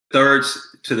third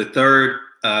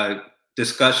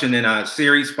discussion in a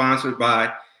series sponsored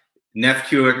by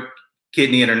NephCure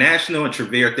Kidney International and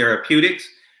Travere Therapeutics.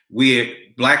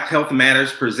 Black Health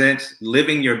Matters presents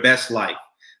Living Your Best Life.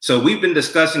 So we've been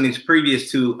discussing these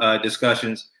previous two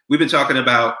discussions. We've been talking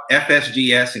about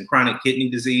FSGS and chronic kidney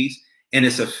disease and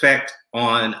its effect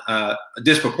on a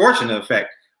disproportionate effect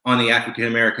on the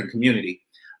African-American community.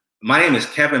 My name is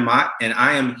Kevin Mott, and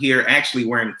I am here actually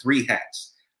wearing 3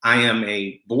 hats. I am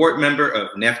a board member of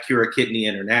NephCure Kidney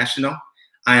International.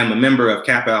 I am a member of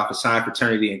Kappa Alpha Psi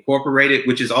Fraternity Incorporated,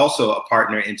 which is also a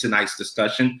partner in tonight's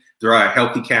discussion through our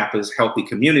Healthy Kappas, Healthy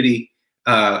Community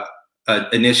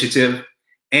initiative.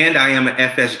 And I am an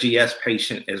FSGS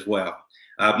patient as well.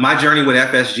 My journey with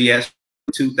FSGS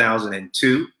in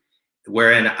 2002,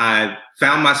 wherein I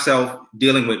found myself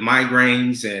dealing with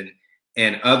migraines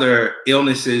and other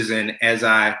illnesses. And as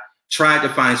I tried to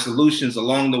find solutions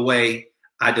along the way,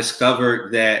 I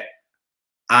discovered that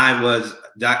I was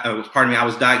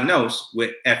diagnosed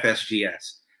with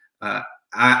FSGS.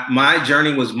 My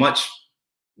journey was much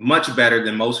better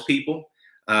than most people.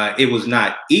 It was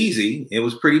not easy. It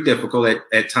was pretty difficult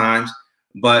at times.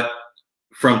 But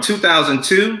from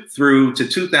 2002 through to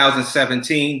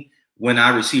 2017, when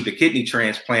I received a kidney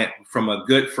transplant from a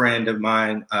good friend of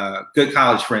mine, good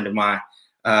college friend of mine,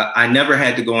 I never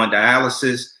had to go on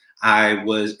dialysis. I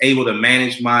was able to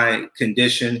manage my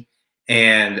condition,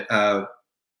 and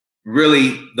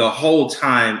really the whole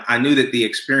time I knew that the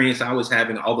experience I was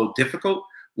having, although difficult,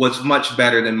 was much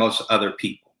better than most other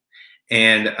people.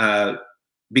 And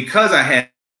because I had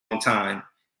time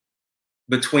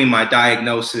between my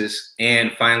diagnosis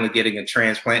and finally getting a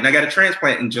transplant, and I got a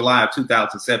transplant in July of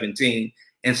 2017,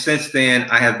 and since then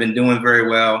I have been doing very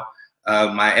well.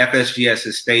 My FSGS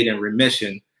has stayed in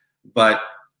remission, but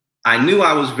I knew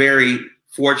I was very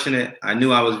fortunate. I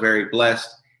knew I was very blessed.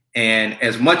 And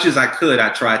as much as I could, I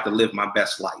tried to live my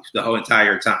best life the whole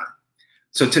entire time.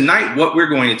 So tonight, what we're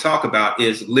going to talk about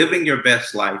is living your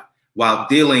best life while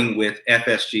dealing with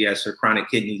FSGS or chronic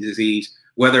kidney disease,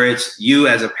 whether it's you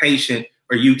as a patient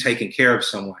or you taking care of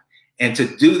someone. And to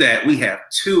do that, we have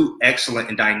 2 excellent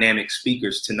and dynamic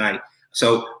speakers tonight.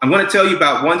 So I'm going to tell you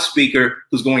about one speaker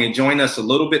who's going to join us a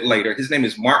little bit later. His name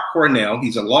is Marc Coronel.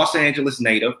 He's a Los Angeles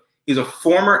native. He's a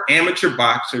former amateur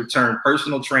boxer turned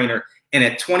personal trainer. And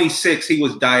at 26, he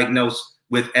was diagnosed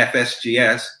with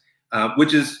FSGS,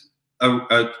 which is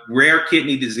a rare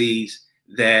kidney disease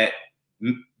that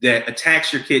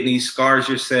attacks your kidneys, scars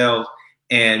your cells,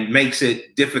 and makes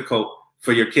it difficult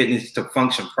for your kidneys to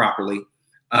function properly.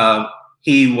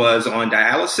 He was on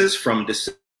dialysis from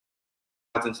December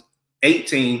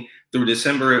 2018 through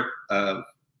December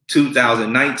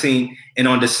 2019. And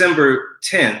on December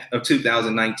 10th of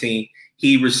 2019,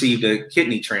 he received a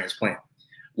kidney transplant.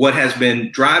 What has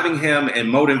been driving him and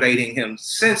motivating him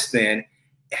since then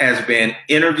has been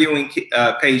interviewing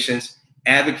patients,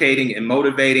 advocating and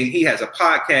motivating. He has a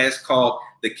podcast called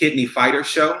The Kidney Fighter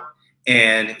Show,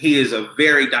 and he is a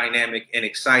very dynamic and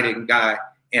exciting guy,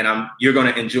 and you're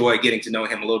going to enjoy getting to know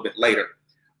him a little bit later.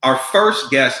 Our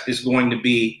first guest is going to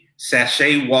be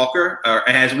Sachet Walker, or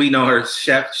as we know her,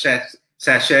 Chef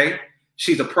Sachet.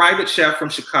 She's a private chef from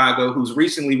Chicago who's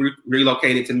recently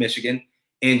relocated to Michigan.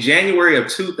 In January of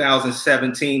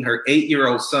 2017, her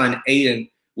 8-year-old son, Aiden,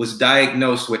 was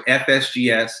diagnosed with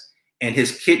FSGS, and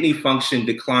his kidney function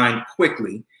declined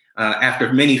quickly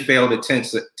after many failed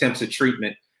attempts at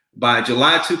treatment. By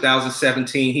July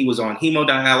 2017, he was on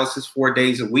hemodialysis 4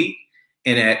 days a week.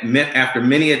 And after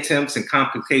many attempts and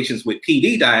complications with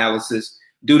PD dialysis,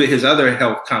 due to his other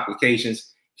health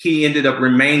complications, he ended up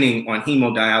remaining on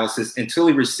hemodialysis until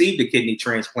he received a kidney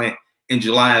transplant in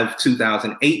July of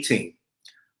 2018.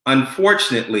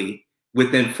 Unfortunately,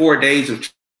 within 4 days of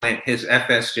treatment, his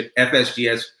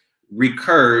FSGS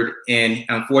recurred, and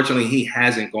unfortunately, he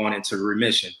hasn't gone into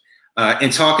remission. In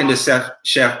talking to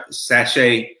Chef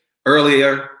Sachet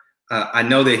earlier, I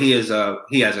know that he has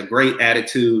a great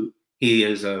attitude. He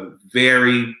is a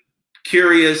very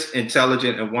curious,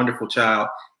 intelligent, and wonderful child,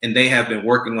 and they have been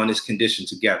working on this condition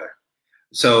together.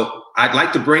 So I'd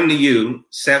like to bring to you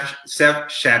Chef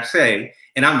Sachet,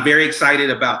 and I'm very excited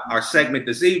about our segment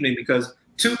this evening because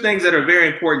 2 things that are very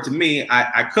important to me.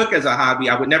 I cook as a hobby.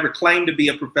 I would never claim to be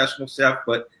a professional chef,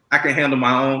 but I can handle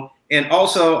my own. And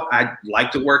also, I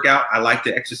like to work out. I like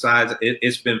to exercise.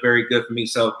 It's been very good for me.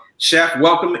 So, Chef,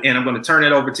 welcome, and I'm going to turn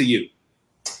it over to you.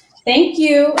 Thank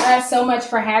you so much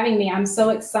for having me. I'm so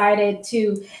excited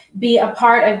to be a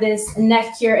part of this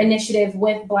NephCure initiative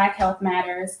with Black Health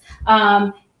Matters.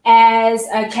 As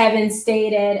Kevin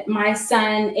stated, my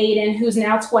son, Aiden, who's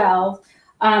now 12,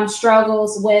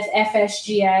 struggles with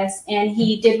FSGS, and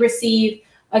he did receive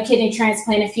a kidney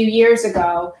transplant a few years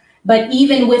ago. But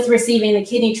even with receiving the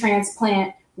kidney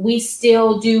transplant, we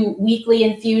still do weekly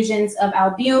infusions of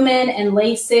albumin and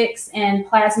Lasix and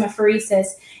plasmapheresis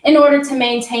in order to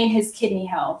maintain his kidney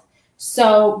health.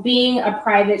 So being a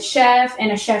private chef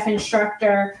and a chef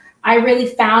instructor, I really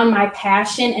found my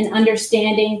passion in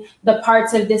understanding the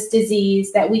parts of this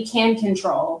disease that we can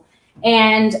control.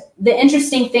 And the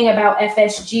interesting thing about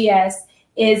FSGS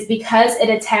is because it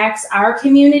attacks our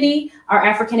community, our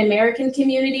African-American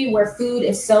community, where food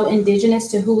is so indigenous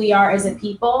to who we are as a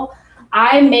people,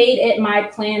 I made it my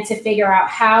plan to figure out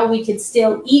how we could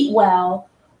still eat well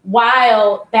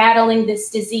while battling this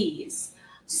disease.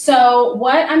 So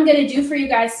what I'm going to do for you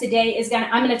guys today is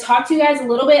I'm going to talk to you guys a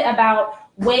little bit about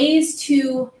ways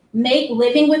to make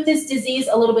living with this disease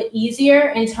a little bit easier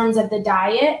in terms of the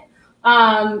diet.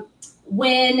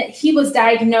 When he was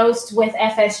diagnosed with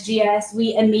FSGS,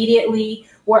 we immediately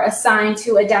were assigned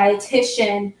to a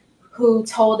dietitian who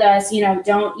told us, you know,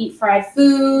 don't eat fried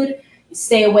food,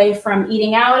 stay away from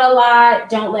eating out a lot,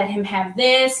 don't let him have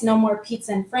this, no more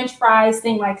pizza and French fries,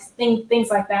 things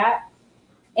like that.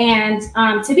 And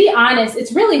to be honest,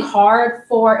 it's really hard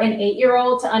for an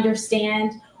 8-year-old to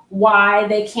understand why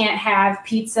they can't have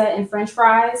pizza and French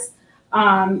fries.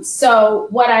 So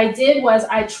what I did was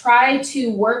I tried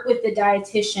to work with the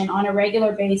dietitian on a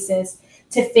regular basis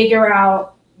to figure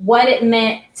out what it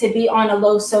meant to be on a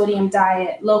low sodium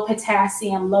diet, low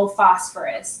potassium, low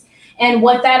phosphorus. And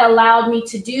what that allowed me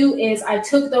to do is I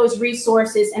took those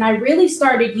resources and I really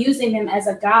started using them as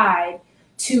a guide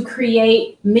to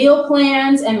create meal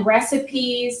plans and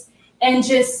recipes and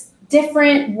just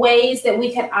different ways that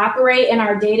we could operate in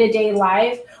our day-to-day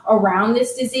life around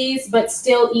this disease, but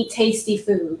still eat tasty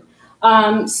food.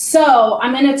 So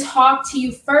I'm going to talk to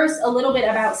you first a little bit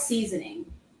about seasoning.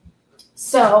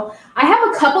 So I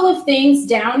have a couple of things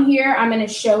down here I'm going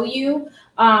to show you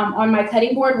on my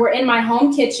cutting board. We're in my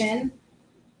home kitchen.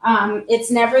 It's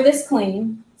never this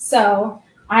clean. So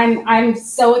I'm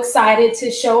so excited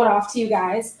to show it off to you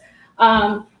guys.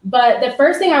 But the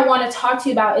first thing I want to talk to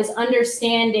you about is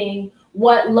understanding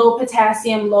what low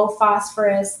potassium, low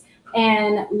phosphorus,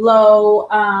 and low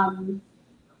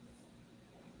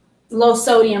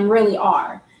sodium really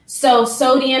are. So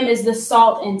sodium is the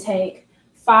salt intake.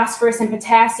 Phosphorus and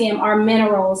potassium are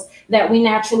minerals that we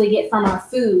naturally get from our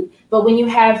food. But when you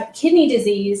have kidney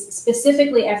disease,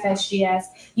 specifically FSGS,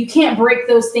 you can't break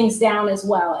those things down as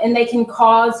well. And they can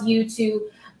cause you to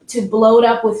bloat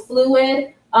up with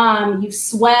fluid. You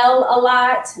swell a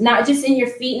lot, not just in your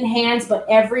feet and hands, but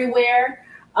everywhere.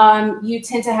 You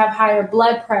tend to have higher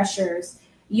blood pressures.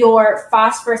 Your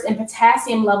phosphorus and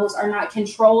potassium levels are not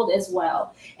controlled as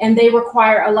well, and they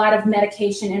require a lot of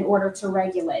medication in order to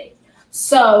regulate.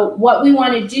 So what we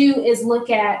want to do is look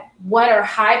at what are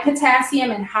high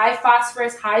potassium and high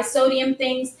phosphorus, high sodium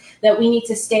things that we need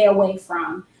to stay away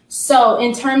from. So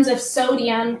in terms of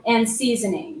sodium and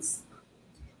seasonings,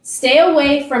 stay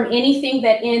away from anything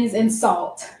that ends in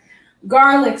salt,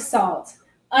 garlic salt,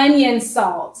 onion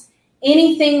salt,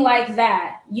 anything like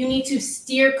that. You need to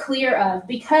steer clear of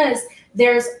because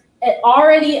there's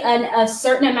already a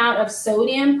certain amount of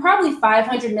sodium, probably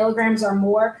 500 milligrams or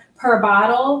more per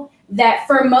bottle, that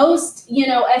for most,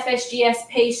 FSGS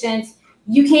patients,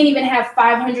 you can't even have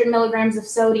 500 milligrams of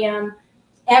sodium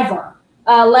ever,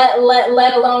 let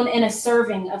alone in a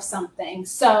serving of something.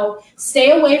 So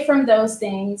stay away from those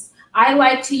things. I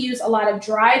like to use a lot of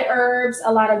dried herbs,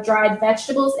 a lot of dried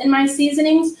vegetables in my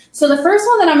seasonings. So the first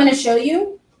one that I'm going to show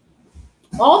you,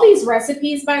 all these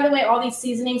recipes, by the way, all these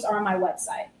seasonings are on my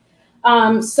website.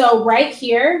 So right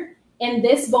here in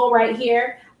this bowl right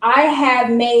here, I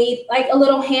have made like a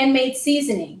little handmade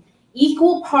seasoning,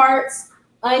 equal parts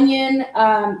onion,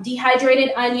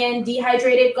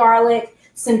 dehydrated garlic,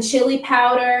 some chili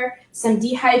powder, some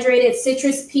dehydrated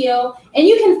citrus peel. And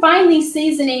you can find these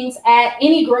seasonings at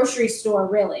any grocery store,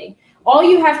 really. All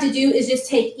you have to do is just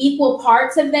take equal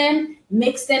parts of them,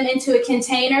 mix them into a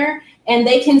container, and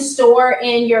they can store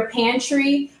in your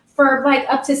pantry for like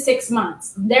up to 6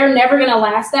 months. They're never going to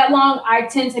last that long. I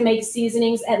tend to make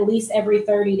seasonings at least every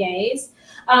 30 days.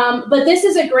 But this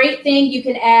is a great thing. You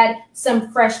can add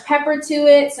some fresh pepper to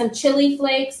it, some chili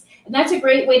flakes, and that's a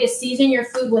great way to season your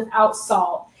food without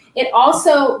salt. It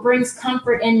also brings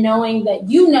comfort in knowing that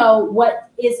you know what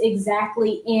is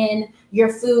exactly in your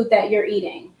food that you're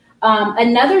eating.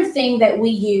 Another thing that we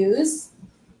use,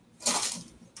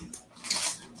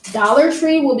 Dollar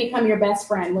Tree will become your best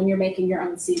friend when you're making your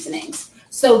own seasonings.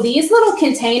 So these little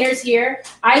containers here,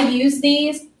 I use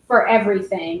these for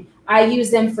everything. I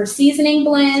use them for seasoning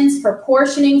blends, for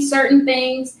portioning certain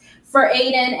things, for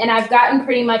Aiden, and I've gotten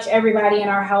pretty much everybody in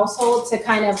our household to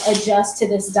kind of adjust to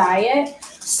this diet.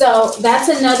 So that's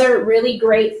another really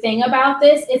great thing about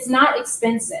this. It's not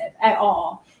expensive at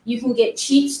all. You can get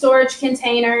cheap storage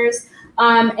containers,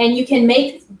 and you can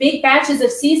make big batches of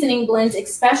seasoning blends,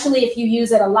 especially if you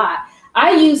use it a lot.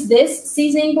 I use this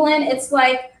seasoning blend. It's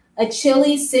like a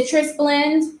chili citrus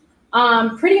blend,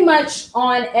 pretty much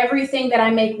on everything that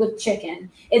I make with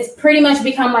chicken. It's pretty much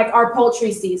become like our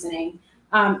poultry seasoning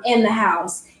in the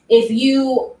house. If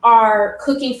you are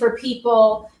cooking for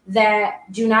people that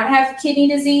do not have kidney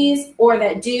disease, or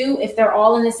that do, if they're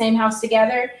all in the same house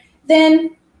together,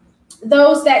 then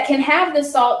those that can have the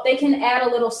salt, they can add a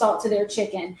little salt to their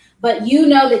chicken. But you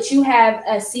know that you have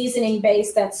a seasoning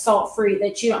base that's salt-free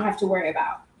that you don't have to worry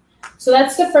about. So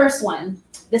that's the first one.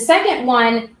 The second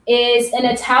one is an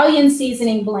Italian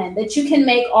seasoning blend that you can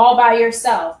make all by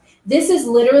yourself. This is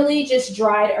literally just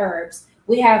dried herbs.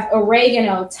 We have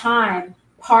oregano, thyme,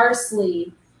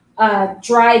 parsley,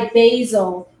 dried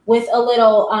basil with a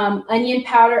little onion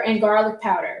powder and garlic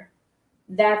powder.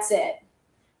 That's it.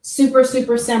 Super,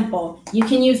 super simple. You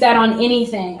can use that on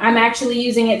anything. I'm actually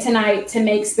using it tonight to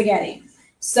make spaghetti.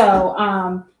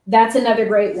 So that's another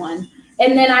great one.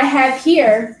 And then I have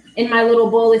here in my little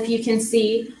bowl, if you can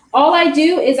see, all I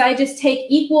do is I just take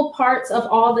equal parts of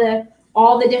all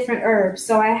the different herbs.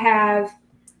 So I have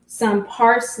some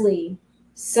parsley,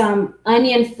 some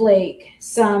onion flake,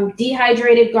 some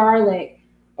dehydrated garlic,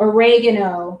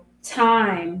 oregano,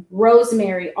 thyme,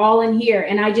 rosemary, all in here.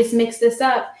 And I just mix this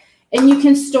up, and you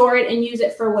can store it and use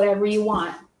it for whatever you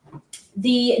want.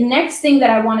 The next thing that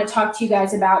I want to talk to you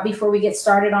guys about before we get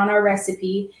started on our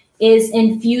recipe is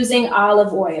infusing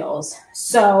olive oils.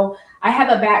 So I have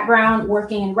a background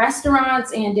working in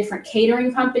restaurants and different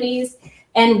catering companies,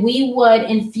 and we would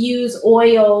infuse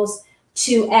oils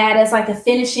to add as like a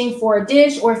finishing for a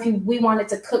dish, or if we wanted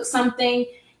to cook something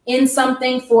in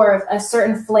something for a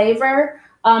certain flavor.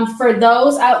 For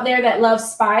those out there that love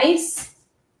spice,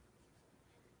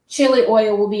 chili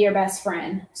oil will be your best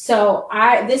friend. So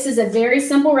this is a very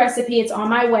simple recipe. It's on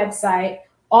my website.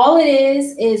 All it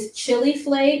is chili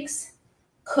flakes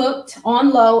cooked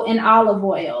on low in olive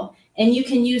oil. And you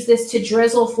can use this to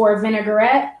drizzle for a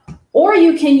vinaigrette, or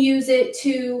you can use it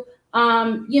to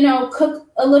cook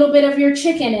a little bit of your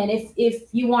chicken in if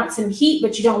you want some heat,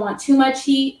 but you don't want too much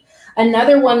heat.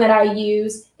 Another one that I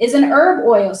use is an herb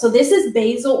oil. So this is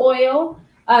basil oil.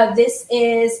 This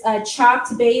is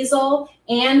chopped basil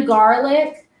and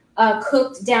garlic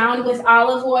cooked down with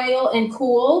olive oil and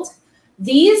cooled.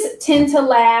 These tend to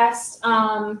last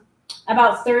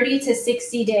about 30 to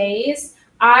 60 days.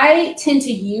 I tend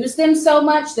to use them so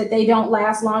much that they don't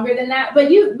last longer than that, but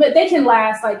they can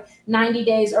last like 90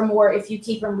 days or more if you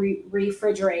keep them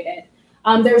refrigerated.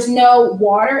 There's no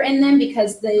water in them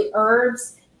because the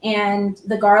herbs and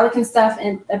the garlic and stuff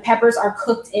and the peppers are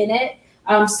cooked in it.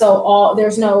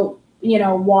 There's no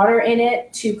water in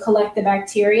it to collect the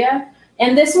bacteria.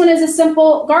 And this one is a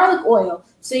simple garlic oil.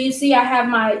 So you see I have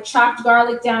my chopped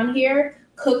garlic down here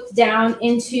cooked down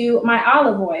into my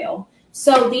olive oil.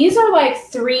 So these are like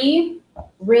 3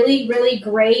 really, really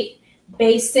great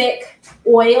basic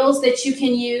oils that you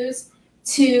can use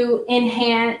to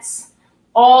enhance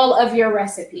all of your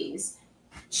recipes.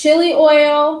 Chili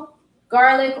oil,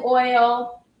 garlic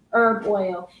oil, herb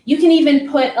oil. You can even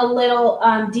put a little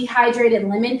dehydrated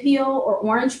lemon peel or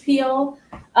orange peel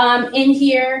in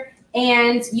here,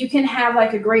 and you can have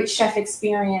like a great chef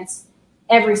experience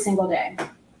every single day.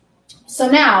 So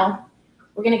now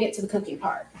we're going to get to the cooking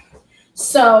part.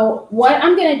 So what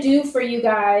I'm going to do for you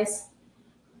guys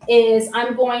is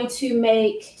I'm going to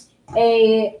make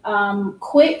a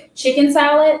quick chicken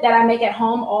salad that I make at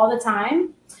home all the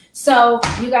time. So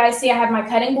you guys see I have my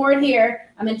cutting board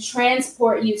here. I'm going to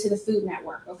transport you to the Food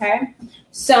Network, okay?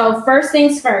 So first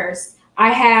things first,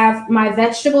 I have my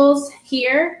vegetables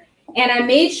here, and I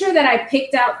made sure that I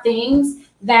picked out things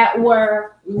that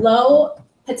were low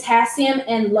potassium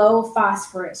and low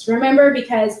phosphorus. Remember,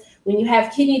 because when you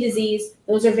have kidney disease,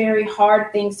 those are very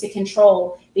hard things to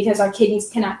control because our kidneys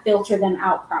cannot filter them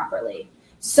out properly.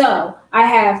 So I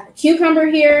have a cucumber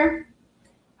here.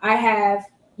 I have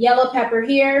yellow pepper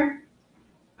here.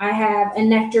 I have a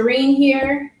nectarine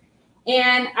here.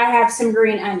 And I have some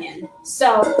green onion.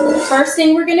 So first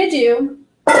thing we're going to do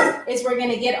is we're going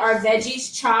to get our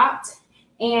veggies chopped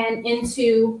and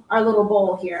into our little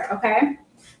bowl here, okay?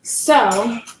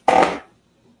 So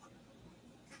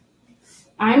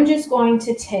I'm just going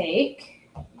to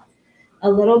take a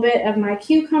little bit of my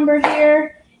cucumber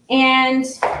here, and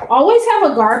always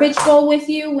have a garbage bowl with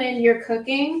you when you're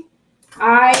cooking.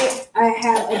 I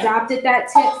have adopted that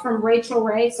tip from Rachel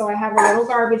Ray, so I have a little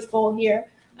garbage bowl here.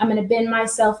 I'm going to bend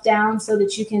myself down so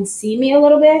that you can see me a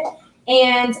little bit.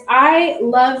 And I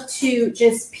love to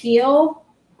just peel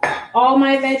all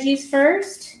my veggies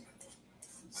first.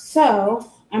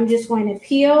 So I'm just going to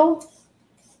peel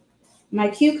my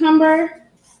cucumber.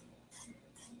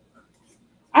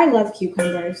 I love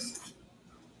cucumbers.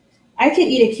 I could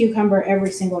eat a cucumber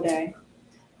every single day.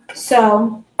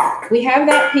 So we have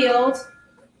that peeled.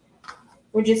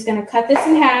 We're just going to cut this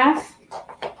in half.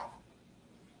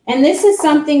 And this is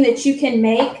something that you can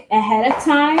make ahead of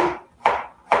time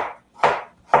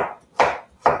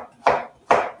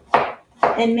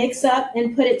and mix up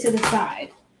and put it to the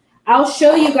side. I'll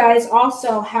show you guys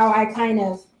also how I kind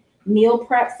of meal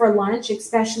prep for lunch,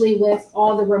 especially with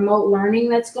all the remote learning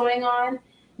that's going on.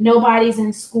 Nobody's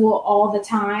in school all the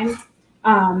time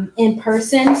in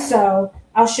person, so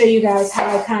I'll show you guys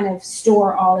how I kind of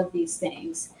store all of these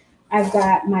things. I've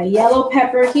got my yellow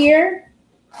pepper here.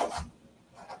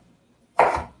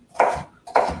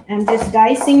 I'm just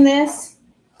dicing this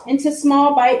into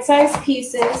small bite-sized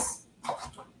pieces.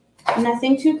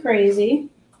 Nothing too crazy.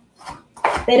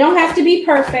 They don't have to be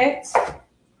perfect.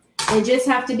 They just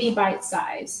have to be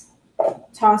bite-sized.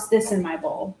 Toss this in my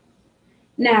bowl.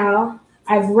 Now,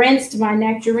 I've rinsed my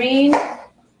nectarine.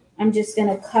 I'm just going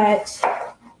to cut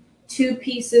 2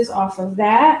 pieces off of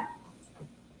that.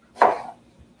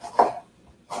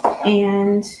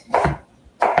 And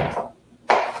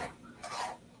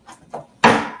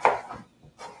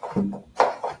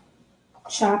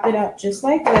chop it up just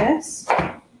like this.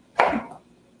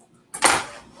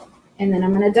 And then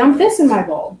I'm going to dump this in my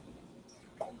bowl.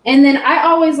 And then I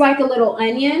always like a little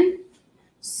onion.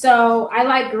 So I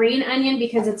like green onion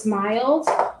because it's mild.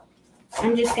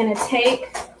 I'm just going to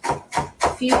take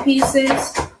a few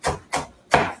pieces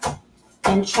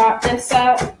and chop this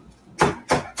up.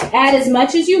 Add as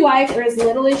much as you like or as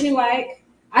little as you like.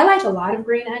 I like a lot of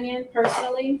green onion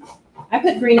personally. I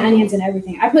put green onions in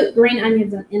everything. I put green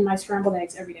onions in my scrambled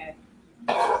eggs every day.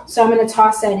 So I'm going to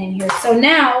toss that in here. So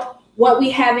now what we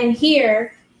have in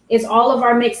here is all of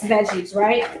our mixed veggies,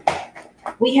 right?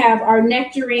 We have our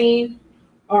nectarine,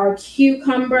 our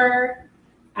cucumber,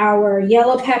 our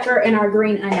yellow pepper, and our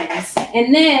green onions.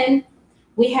 And then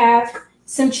we have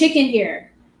some chicken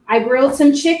here. I grilled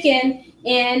some chicken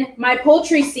in my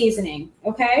poultry seasoning,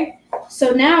 okay?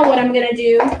 So now what I'm gonna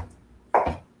do,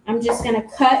 I'm just gonna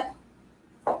cut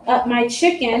up my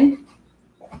chicken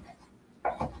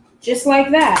just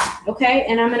like that, okay?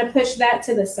 And I'm gonna push that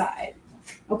to the side,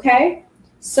 okay?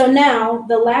 So now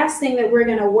the last thing that we're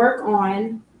gonna work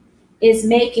on is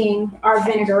making our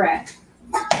vinaigrette.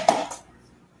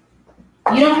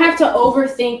 You don't have to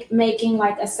overthink making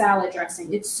like a salad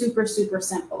dressing. It's super, super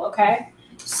simple, okay?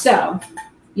 So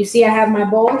you see I have my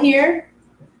bowl here.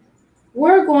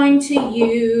 We're going to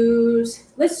use,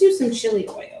 let's do some chili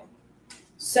oil.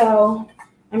 So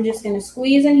I'm just going to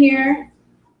squeeze in here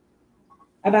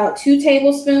about 2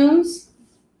 tablespoons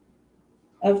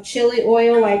of chili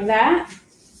oil like that.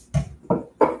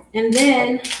 And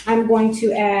then I'm going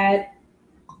to add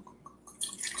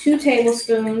 2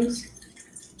 tablespoons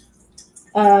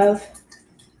of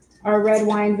our red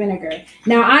wine vinegar.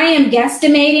 Now I am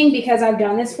guesstimating because I've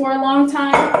done this for a long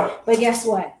time, but guess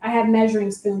what? I have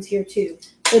measuring spoons here too.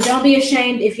 So don't be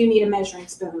ashamed if you need a measuring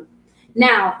spoon.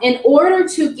 Now, in order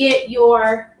to get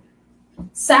your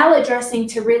salad dressing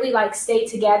to really like stay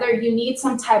together, you need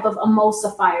some type of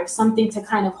emulsifier, something to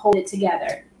kind of hold it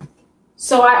together.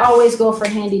 So I always go for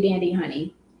handy dandy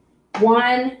honey.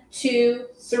 1, 2,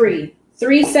 3.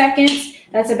 3 seconds.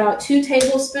 That's about 2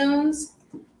 tablespoons.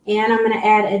 And I'm going to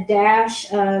add a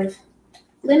dash of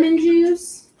lemon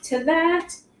juice to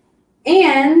that.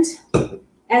 And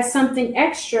as something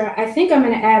extra, I think I'm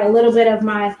going to add a little bit of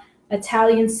my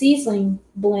Italian seasoning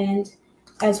blend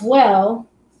as well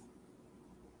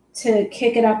to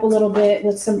kick it up a little bit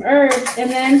with some herbs. And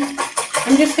then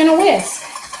I'm just going to whisk.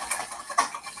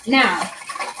 Now,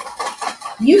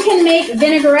 you can make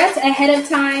vinaigrettes ahead of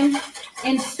time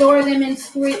and store them in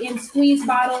squeeze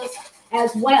bottles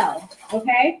as well,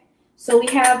 okay? So we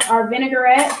have our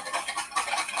vinaigrette.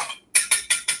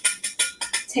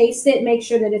 Taste it, make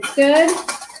sure that it's good.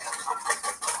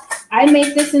 I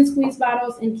make this in squeeze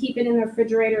bottles and keep it in the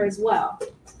refrigerator as well.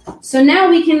 So now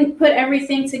we can put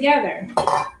everything together.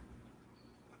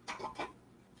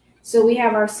 So we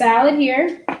have our salad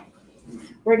here.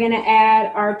 We're gonna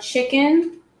add our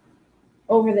chicken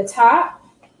over the top,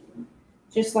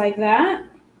 just like that.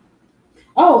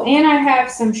 Oh, and I have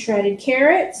some shredded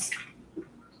carrots.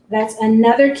 That's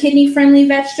another kidney-friendly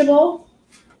vegetable.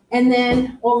 And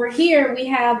then over here, we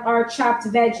have our chopped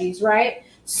veggies, right?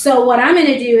 So what I'm going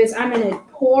to do is I'm going to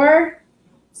pour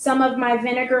some of my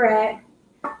vinaigrette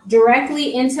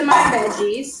directly into my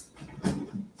veggies.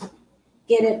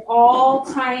 Get it all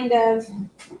kind of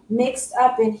mixed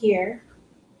up in here.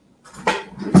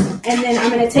 And then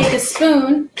I'm going to take a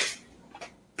spoon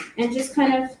and just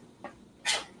kind of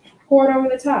pour it over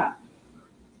the top.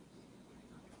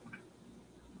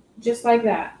 Just like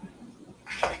that.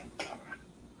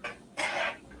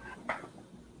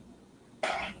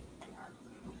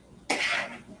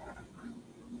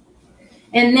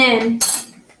 And then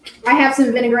I have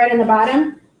some vinaigrette in the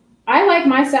bottom. I like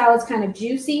my salads kind of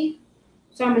juicy,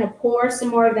 so I'm going to pour some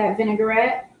more of that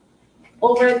vinaigrette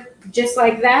over just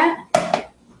like that.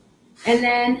 And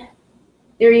then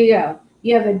there you go.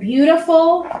 You have a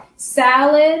beautiful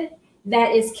salad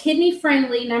that is kidney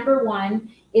friendly, number one.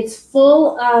 It's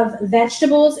full of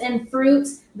vegetables and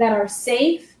fruits that are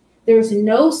safe. There's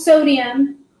no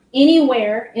sodium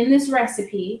anywhere in this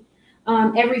recipe.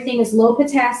 Everything is low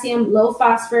potassium, low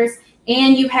phosphorus,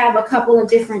 and you have a couple of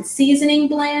different seasoning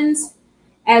blends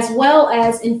as well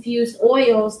as infused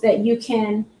oils that you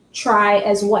can try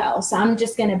as well. So I'm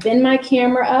just going to bend my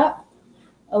camera up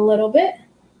a little bit.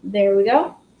 There we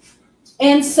go.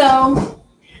 And so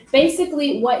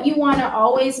basically what you want to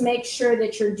always make sure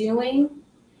that you're doing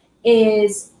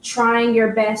is trying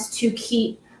your best to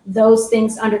keep those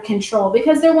things under control,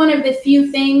 because they're one of the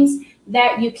few things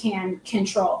that you can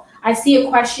control. I see a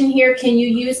question here. Can you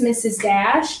use Mrs.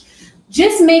 Dash?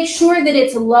 Just make sure that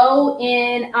it's low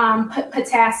in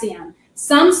potassium.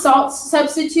 Some salt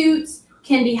substitutes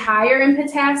can be higher in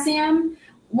potassium.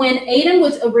 When Aiden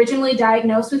was originally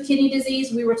diagnosed with kidney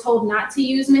disease, we were told not to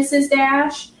use Mrs.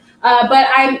 Dash. But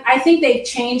I think they've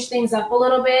changed things up a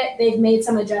little bit. They've made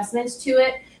some adjustments to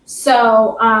it.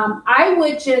 So I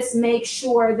would just make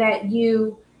sure that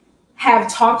you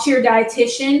have talked to your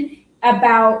dietitian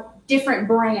about different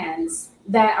brands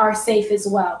that are safe as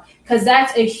well, because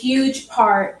that's a huge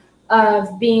part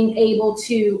of being able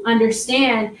to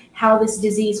understand how this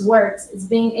disease works. It's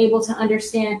being able to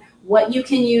understand what you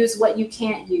can use, what you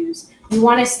can't use. You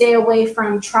want to stay away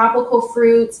from tropical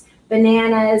fruits,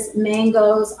 bananas,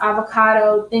 mangoes,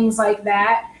 avocado, things like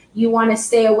that. You want to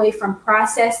stay away from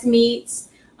processed meats,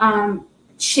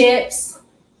 chips,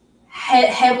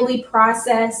 heavily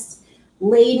processed,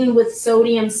 laden with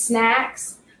sodium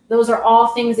snacks. Those are all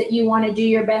things that you want to do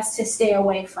your best to stay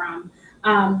away from.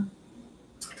 I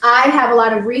have a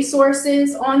lot of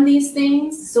resources on these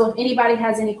things. So if anybody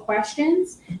has any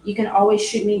questions, you can always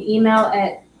shoot me an email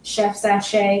at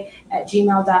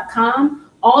chefsachet@gmail.com.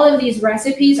 All of these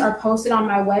recipes are posted on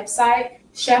my website,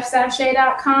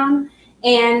 chefsachet.com.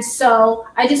 And so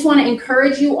I just want to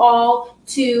encourage you all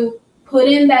to put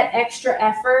in that extra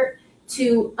effort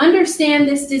to understand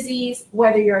this disease,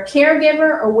 whether you're a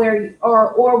caregiver or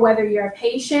whether you're a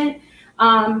patient,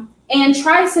 and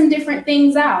try some different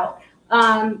things out.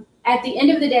 At the end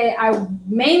of the day, I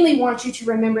mainly want you to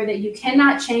remember that you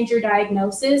cannot change your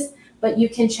diagnosis, but you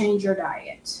can change your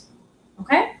diet.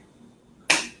 Okay?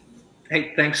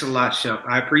 Hey, thanks a lot, Chef.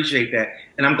 I appreciate that.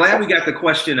 And I'm glad we got the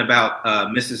question about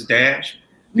Mrs. Dash,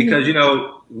 because, you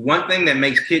know, one thing that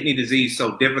makes kidney disease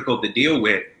so difficult to deal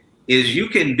with is you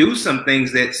can do some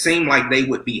things that seem like they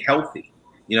would be healthy,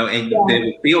 you know, and they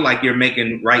would feel like you're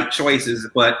making right choices.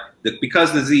 But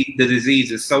because the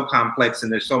disease is so complex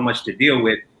and there's so much to deal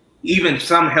with, even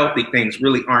some healthy things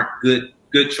really aren't good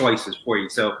choices for you.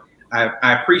 So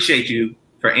I appreciate you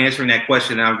for answering that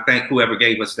question. And I thank whoever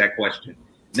gave us that question.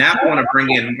 Now I want to bring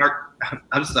in Marc.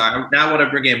 I'm sorry. Now I want to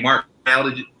bring in Marc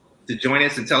to join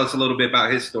us and tell us a little bit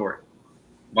about his story.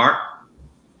 Marc.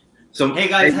 So hey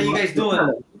guys, how you guys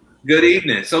doing? Good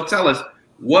evening. So tell us,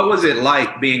 what was it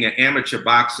like being an amateur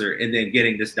boxer and then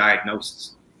getting this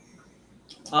diagnosis?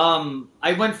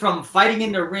 I went from fighting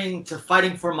in the ring to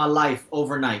fighting for my life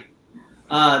overnight.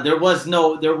 There was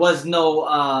no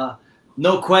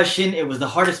question. It was the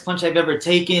hardest punch I've ever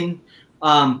taken.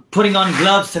 Putting on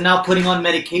gloves to now putting on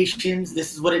medications.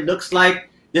 This is what it looks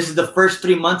like. This is the first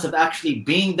 3 months of actually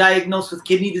being diagnosed with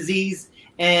kidney disease.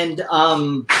 And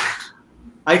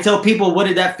I tell people, what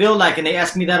did that feel like? And they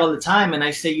ask me that all the time. And I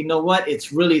say, you know what?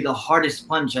 It's really the hardest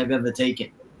punch I've ever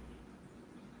taken.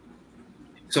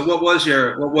 So what was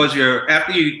your,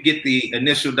 after you get the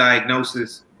initial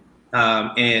diagnosis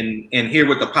and hear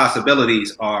what the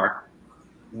possibilities are,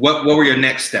 what were your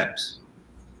next steps?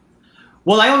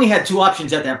 Well, I only had 2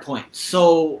 options at that point.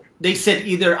 So they said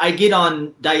either I get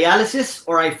on dialysis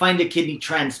or I find a kidney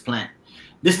transplant.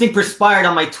 This thing perspired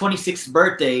on my 26th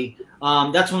birthday.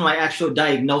 That's when my actual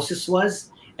diagnosis was.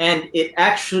 And it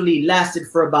actually lasted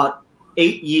for about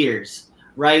 8 years,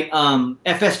 right?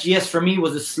 FSGS for me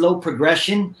was a slow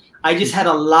progression. I just had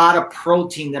a lot of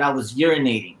protein that I was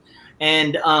urinating.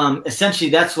 And essentially,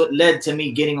 that's what led to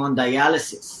me getting on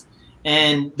dialysis.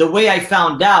 And the way I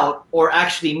found out, or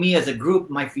actually me as a group,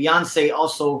 my fiance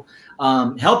also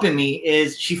helping me,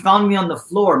 is she found me on the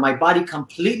floor, my body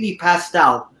completely passed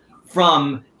out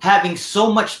from having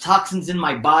so much toxins in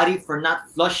my body, for not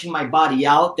flushing my body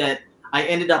out, that I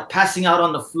ended up passing out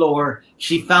on the floor.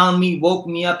 She found me, woke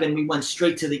me up, and we went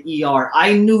straight to the ER.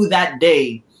 I knew that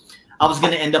day I was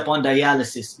going to end up on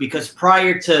dialysis, because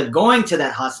prior to going to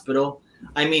that hospital,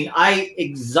 I mean, I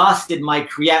exhausted my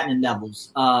creatinine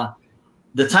levels.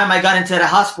 The time I got into the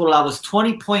hospital, I was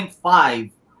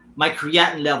 20.5, my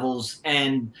creatinine levels,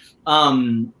 and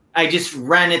I just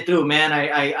ran it through, man.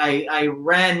 I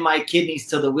ran my kidneys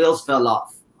till the wheels fell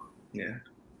off. Yeah,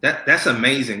 that's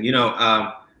amazing. You know,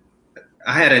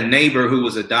 I had a neighbor who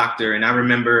was a doctor, and I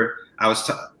remember I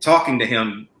was talking to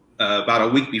him about a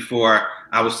week before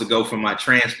I was to go for my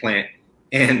transplant,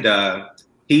 and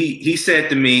he said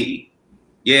to me,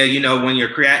 "Yeah, you know, when your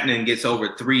creatinine gets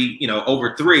over 3,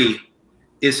 over 3,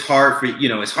 it's hard for you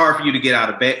to get out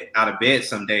of bed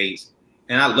some days."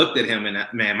 And I looked at him, and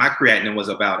man, my creatinine was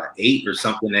about an 8 or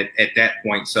something at that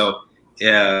point. So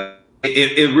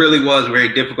it really was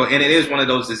very difficult, and it is one of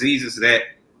those diseases that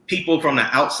people from the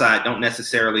outside don't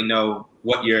necessarily know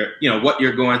what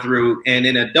you're going through. And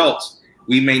in adults,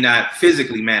 we may not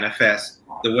physically manifest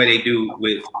the way they do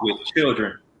with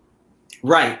children.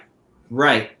 Right.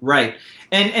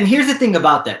 And here's the thing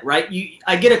about that, right?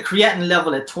 I get a creatinine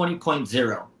level at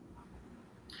 20.0.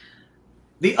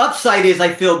 The upside is I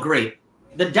feel great.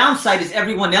 The downside is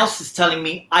everyone else is telling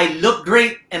me I look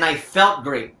great and I felt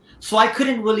great. So I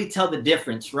couldn't really tell the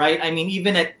difference, right? I mean,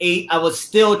 even at 8, I was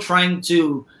still trying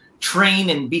to train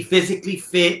and be physically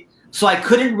fit. So I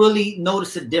couldn't really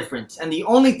notice a difference. And the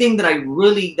only thing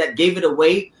that gave it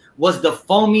away was the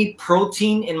foamy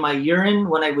protein in my urine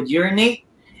when I would urinate,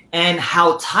 and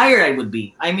how tired I would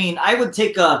be. I mean, I would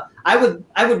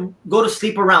go to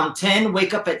sleep around 10,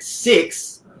 wake up at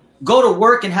 6, go to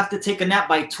work and have to take a nap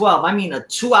by 12. I mean, a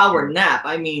 2-hour nap.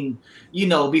 I mean,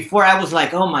 before I was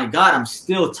like, oh my God, I'm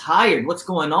still tired. What's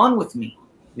going on with me?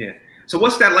 Yeah. So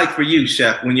what's that like for you,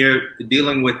 Chef, when you're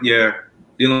dealing with your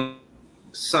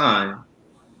son,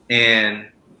 and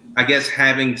I guess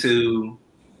having to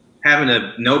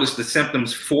notice the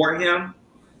symptoms for him,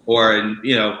 or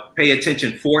pay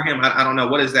attention for him? I don't know.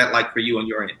 What is that like for you on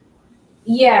your end?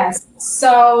 Yes.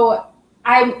 So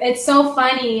it's so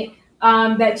funny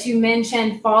that you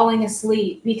mentioned falling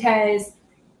asleep, because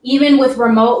even with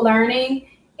remote learning,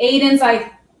 Aiden's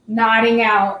like nodding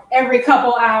out every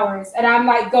couple hours, and I'm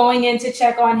like going in to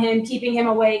check on him, keeping him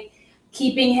awake,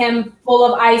 keeping him full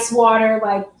of ice water,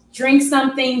 like drink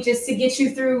something just to get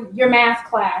you through your math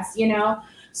class,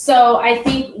 So I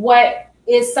think what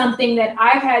is something that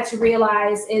I've had to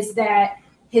realize is that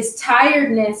his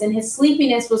tiredness and his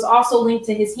sleepiness was also linked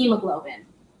to his hemoglobin,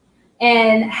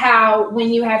 and how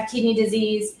when you have kidney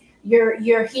disease,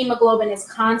 your hemoglobin is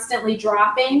constantly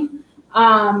dropping,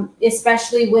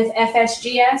 especially with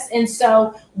FSGS. And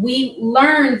so we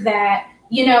learned that,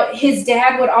 his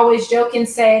dad would always joke and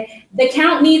say, the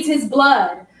count needs his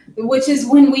blood, which is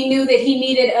when we knew that he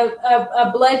needed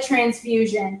a blood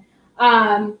transfusion.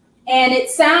 And it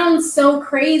sounds so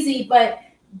crazy, but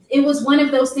it was one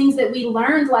of those things that we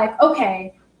learned, like,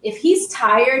 okay, if he's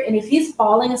tired and if he's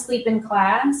falling asleep in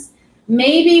class,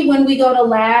 maybe when we go to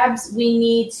labs, we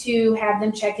need to have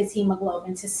them check his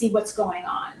hemoglobin to see what's going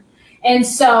on. And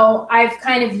so I've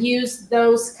kind of used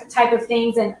those type of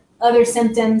things and other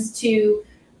symptoms to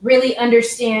really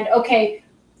understand, okay,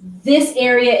 this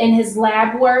area in his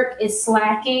lab work is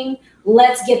slacking.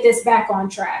 Let's get this back on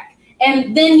track.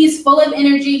 And then he's full of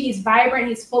energy, he's vibrant,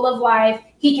 he's full of life.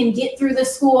 He can get through the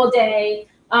school day,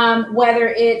 whether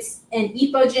it's an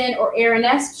Epogen or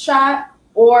Aranesp shot,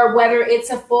 or whether it's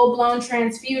a full-blown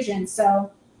transfusion.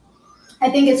 So I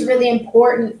think it's really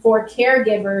important for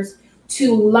caregivers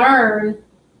to learn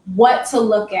what to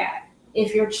look at.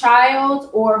 If your child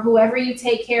or whoever you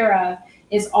take care of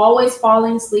is always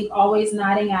falling asleep, always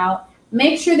nodding out,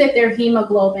 make sure that their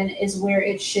hemoglobin is where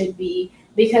it should be,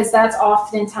 because that's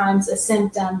oftentimes a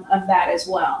symptom of that as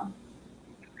well.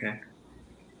 Okay,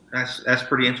 that's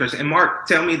pretty interesting. And Marc,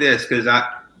 tell me this, because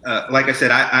like I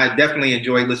said, I definitely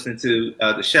enjoy listening to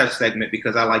the chef segment,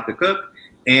 because I like to cook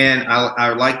and I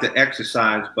like to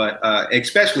exercise, but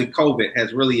especially COVID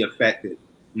has really affected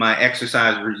my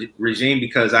exercise regime,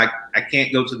 because I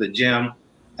can't go to the gym.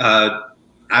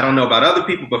 I don't know about other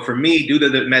people, but for me, due to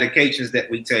the medications that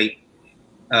we take,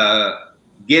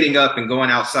 getting up and going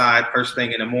outside first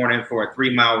thing in the morning for a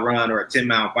 3-mile run or a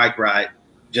 10-mile bike ride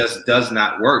just does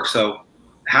not work. So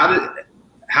how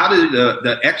did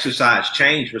the exercise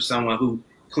change for someone who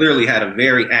clearly had a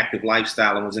very active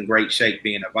lifestyle and was in great shape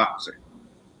being a boxer.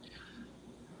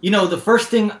 You know, the first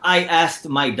thing I asked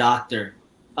my doctor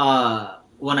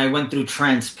when I went through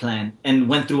transplant and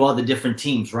went through all the different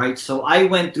teams, right? So I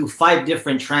went through 5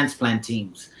 different transplant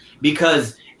teams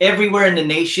because everywhere in the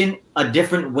nation, a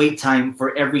different wait time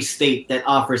for every state that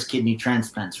offers kidney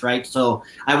transplants, right? So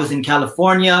I was in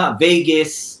California,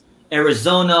 Vegas,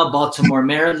 Arizona, Baltimore,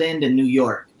 Maryland, and New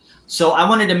York. So I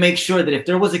wanted to make sure that if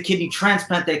there was a kidney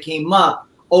transplant that came up,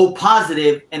 O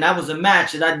positive, and I was a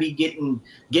match, that I'd be getting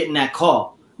that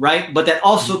call, right? But that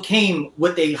also came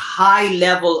with a high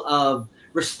level of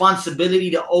responsibility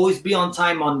to always be on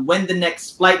time on when the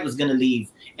next flight was going to leave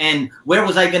and where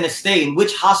was I going to stay and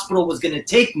which hospital was going to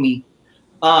take me,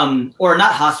 or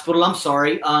not hospital, I'm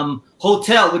sorry,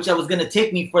 hotel, which I was going to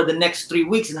take me for the next 3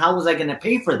 weeks, and how was I going to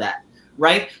pay for that,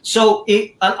 right? So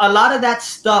a lot of that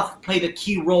stuff played a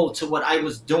key role to what I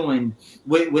was doing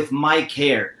with my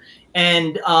care.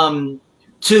 And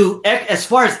as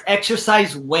far as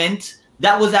exercise went,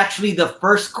 that was actually the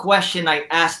first question I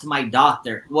asked my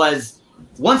doctor was,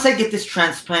 once I get this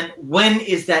transplant, when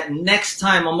is that next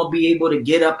time I'm going to be able to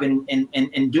get up and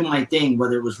do my thing,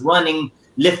 whether it was running,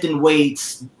 lifting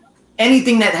weights,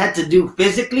 anything that had to do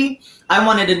physically. I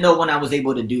wanted to know when I was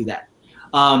able to do that.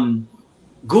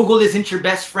 Google isn't your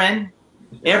best friend.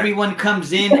 Everyone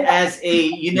comes in as a,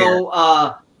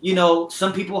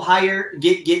 some people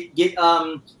get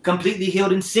completely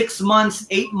healed in 6 months,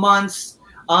 8 months.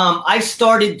 I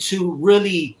started to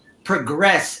really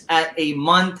progress at a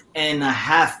month and a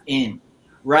half in,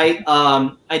 right?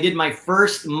 I did my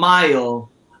first mile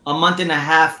a month and a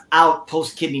half out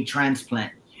post kidney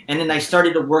transplant. And then I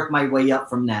started to work my way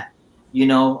up from that,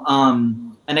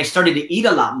 and I started to eat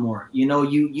a lot more.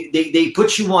 They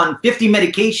put you on 50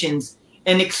 medications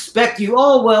and expect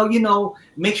you,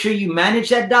 make sure you manage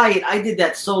that diet. I did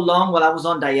that so long while I was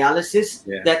on dialysis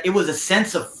that it was a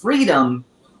sense of freedom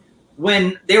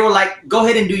when they were like, go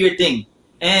ahead and do your thing.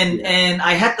 And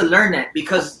I had to learn that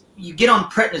because you get on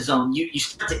prednisone, you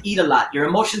start to eat a lot. Your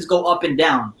emotions go up and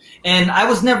down. And I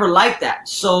was never like that.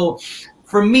 So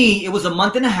for me, it was a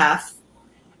month and a half.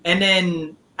 And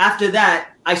then after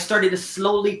that, I started to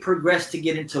slowly progress to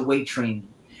get into weight training.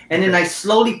 And then I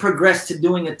slowly progressed to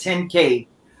doing a 10K.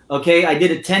 Okay, I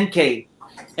did a 10K.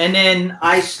 And then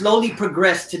I slowly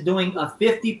progressed to doing a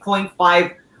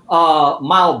 50.5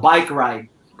 mile bike ride.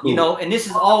 Cool. And this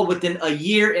is all within a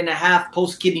year and a half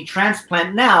post kidney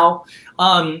transplant now,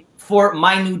 for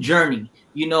my new journey.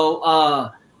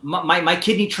 My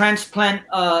kidney transplant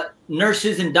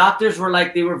nurses and doctors were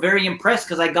like, they were very impressed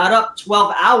because I got up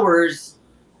 12 hours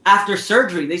after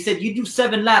surgery. They said, you do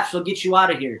 7 laps, we'll get you out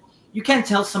of here. You can't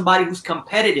tell somebody who's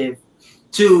competitive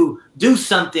to do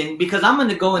something because I'm going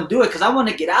to go and do it because I want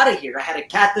to get out of here. I had a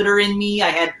catheter in me. I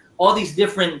had all these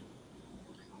different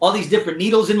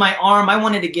needles in my arm. I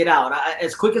wanted to get out.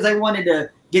 As quick as I wanted to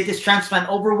get this transplant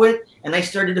over with and I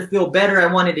started to feel better, I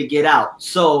wanted to get out.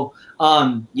 So,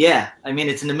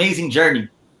 it's an amazing journey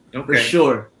for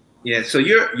sure. Yeah, so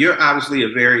you're obviously a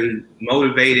very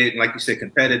motivated, like you said,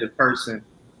 competitive person.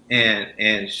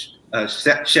 And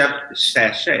Chef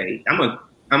Sachet, I'm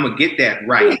gonna get that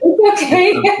right.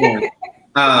 Okay.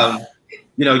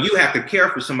 You have to care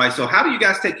for somebody. So how do you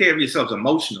guys take care of yourselves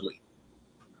emotionally?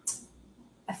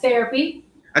 Therapy.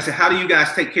 I said, how do you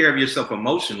guys take care of yourself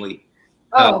emotionally?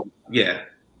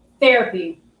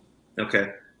 Therapy.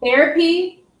 Okay.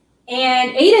 Therapy,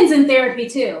 and Aiden's in therapy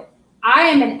too. I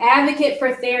am an advocate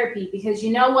for therapy because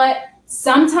you know what?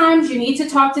 Sometimes you need to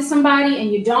talk to somebody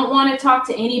and you don't want to talk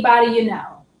to anybody you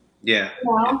know. Yeah.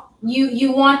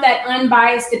 You want that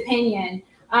unbiased opinion,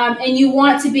 and you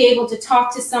want to be able to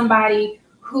talk to somebody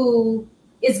who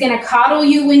is going to coddle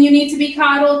you when you need to be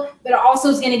coddled, but also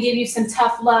is going to give you some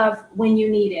tough love when you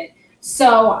need it.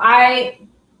 So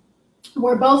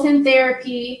we're both in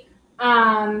therapy,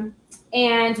 and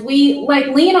we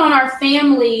lean on our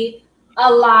family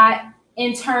a lot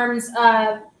in terms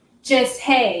of just,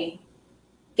 hey,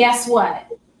 guess what?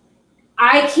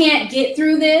 I can't get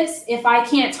through this if I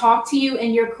can't talk to you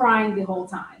and you're crying the whole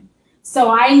time.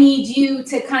 So I need you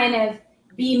to kind of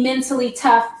be mentally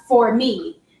tough for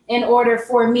me in order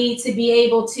for me to be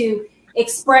able to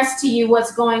express to you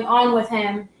what's going on with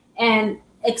him and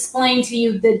explain to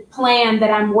you the plan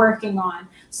that I'm working on.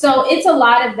 So it's a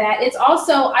lot of that. It's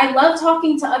also, I love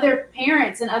talking to other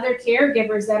parents and other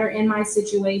caregivers that are in my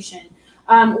situation.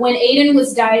 When Aiden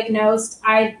was diagnosed,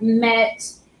 I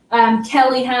met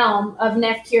Kelly Helm of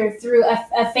NephCure through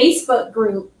a Facebook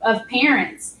group of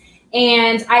parents.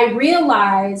 And I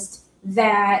realized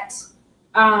that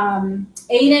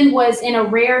Aiden was in a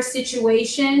rare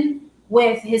situation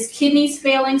with his kidneys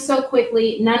failing so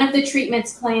quickly, none of the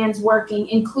treatments plans working,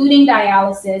 including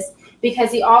dialysis,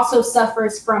 because he also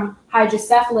suffers from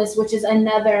hydrocephalus, which is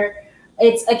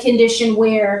it's a condition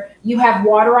where you have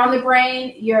water on the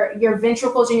brain, your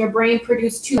ventricles and your brain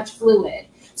produce too much fluid.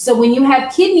 So when you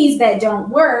have kidneys that don't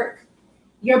work,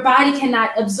 your body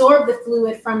cannot absorb the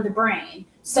fluid from the brain.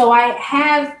 So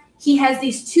he has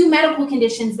these two medical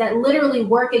conditions that literally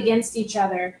work against each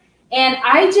other. And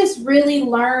I just really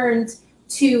learned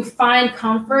to find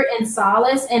comfort and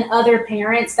solace in other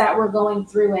parents that were going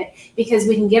through it, because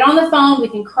we can get on the phone, we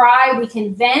can cry, we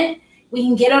can vent, we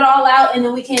can get it all out, and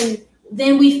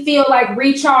then we feel like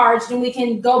recharged and we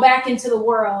can go back into the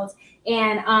world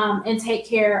and take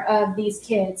care of these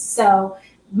kids. So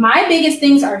my biggest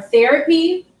things are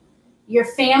therapy, your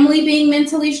family being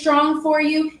mentally strong for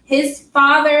you, his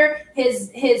father's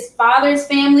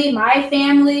family, my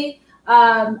family,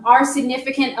 our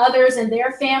significant others and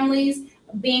their families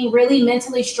being really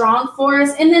mentally strong for us,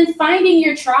 and then finding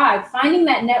your tribe, finding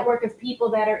that network of people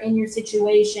that are in your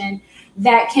situation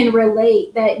that can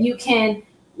relate, that you can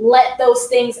let those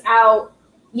things out,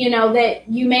 that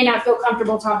you may not feel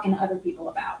comfortable talking to other people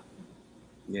about.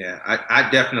 Yeah, I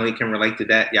definitely can relate to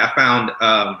that. Yeah,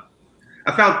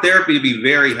 I found therapy to be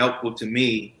very helpful to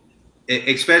me,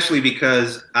 especially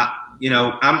because I'm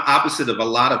opposite of a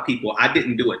lot of people. I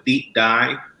didn't do a deep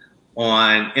dive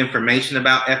on information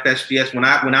about FSGS. When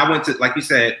I went to, like you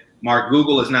said, Mark,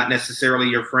 Google is not necessarily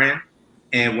your friend.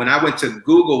 And when I went to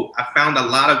Google, I found a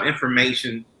lot of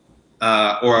information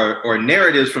or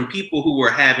narratives from people who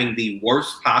were having the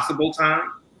worst possible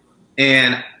time.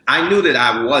 And I knew that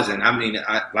I wasn't. I mean,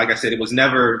 like I said, it was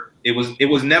never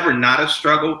not a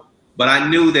struggle, but I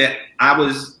knew that I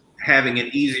was having an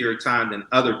easier time than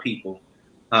other people.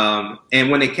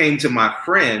 And when it came to my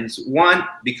friends, one,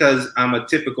 because I'm a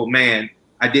typical man,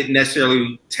 I didn't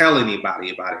necessarily tell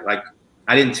anybody about it. Like,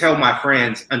 I didn't tell my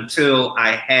friends until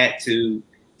I had to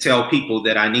tell people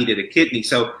that I needed a kidney.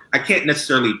 So I can't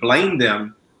necessarily blame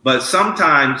them, but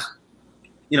sometimes,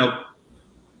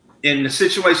 in a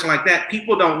situation like that,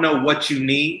 people don't know what you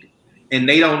need, and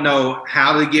they don't know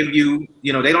how to give you,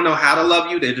 they don't know how to love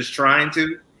you. They're just trying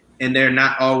to, and they're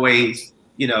not always,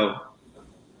 not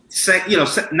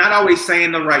always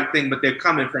saying the right thing, but they're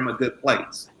coming from a good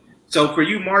place. So for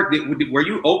you, Mark, were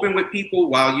you open with people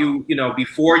while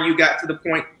before you got to the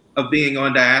point of being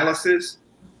on dialysis,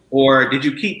 or did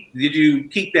you keep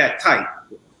that tight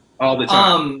all the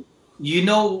time?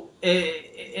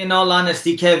 In all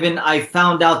honesty, Kevin, I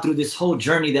found out through this whole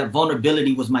journey that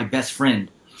vulnerability was my best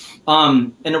friend.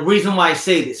 And the reason why I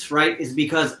say this, right, is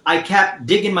because I kept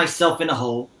digging myself in a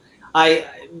hole.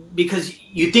 Because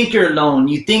you think you're alone,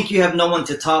 you think you have no one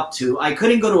to talk to. I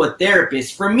couldn't go to a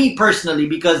therapist, for me personally,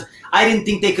 because I didn't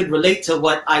think they could relate to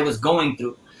what I was going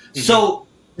through. Mm-hmm. So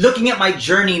looking at my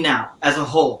journey now as a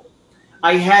whole,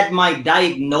 I had my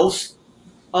diagnosed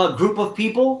group of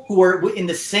people who were in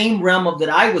the same realm of that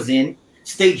I was in,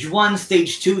 stage 1,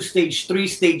 stage 2, stage 3,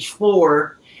 stage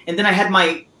 4. And then I had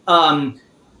my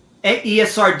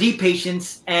ESRD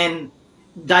patients and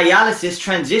dialysis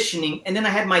transitioning, and then I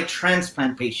had my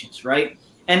transplant patients, right?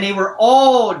 And they were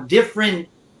all different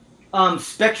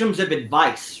spectrums of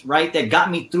advice, right, that got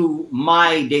me through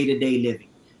my day-to-day living,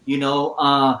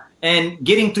 and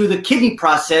getting through the kidney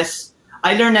process.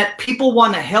 I learned that people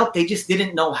want to help, they just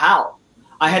didn't know how.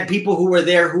 I had people who were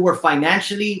there who were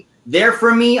financially there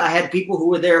for me. I had people who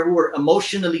were there who were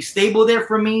emotionally stable there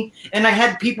for me, and I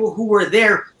had people who were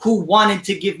there who wanted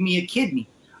to give me a kidney,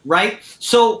 right?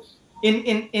 So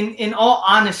in all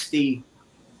honesty,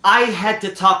 I had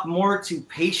to talk more to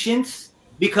patients,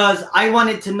 because I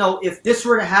wanted to know, if this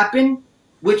were to happen,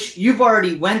 which you've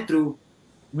already went through,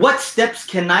 what steps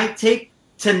can I take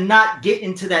to not get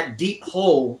into that deep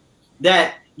hole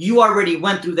that you already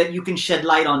went through, that you can shed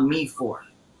light on me for,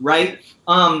 right?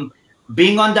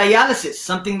 Being on dialysis,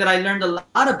 something that I learned a lot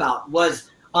about was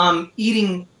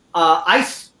eating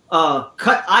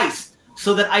cut ice,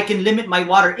 so that I can limit my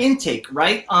water intake,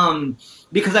 right?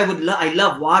 Because I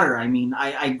love water. I mean,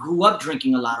 I grew up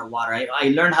drinking a lot of water. I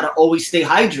learned how to always stay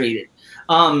hydrated.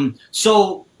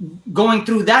 So going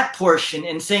through that portion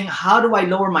and saying, how do I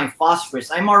lower my phosphorus?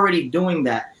 I'm already doing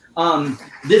that.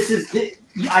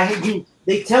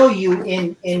 They tell you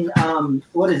in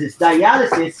what is this,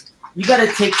 dialysis, you got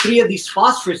to take 3 of these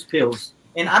phosphorus pills.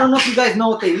 And I don't know if you guys know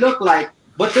what they look like,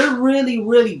 but they're really,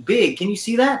 really big. Can you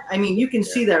see that? I mean, you can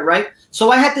see that, right?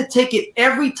 So I had to take it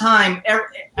every time,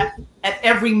 at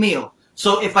every meal.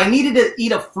 So if I needed to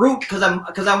eat a fruit because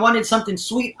I wanted something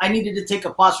sweet, I needed to take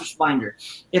a phosphorus binder.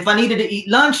 If I needed to eat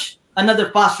lunch,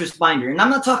 another phosphorus binder. And I'm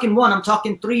not talking one, I'm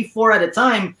talking 3, 4 at a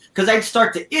time, because I'd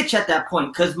start to itch at that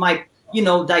point because my,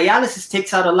 dialysis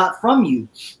takes out a lot from you.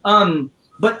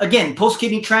 But again,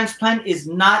 post-kidney transplant is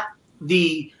not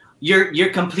you're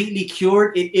completely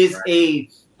cured. It is a,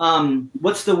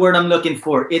 what's the word I'm looking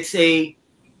for? It's a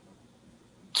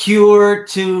cure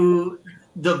to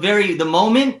the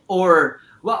moment, or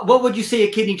what would you say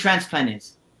a kidney transplant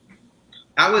is?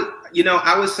 I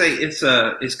would say it's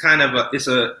a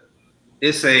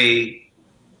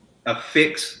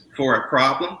fix for a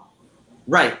problem.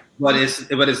 Right. But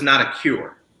it's not a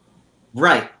cure.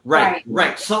 Right.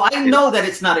 So I know that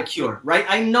it's not a cure, right?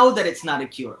 I know that it's not a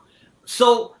cure.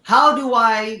 So how do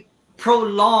I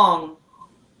prolong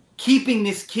keeping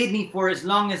this kidney for as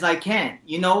long as I can?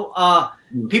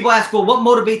 People ask, well, what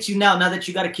motivates you now that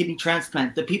you got a kidney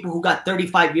transplant? The people who got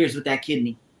 35 years with that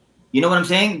kidney. You know what I'm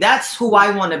saying? That's who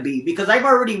I want to be, because I've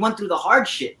already went through the hard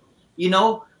shit.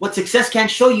 What success can't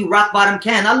show you, rock bottom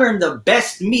can. I learned the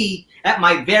best me at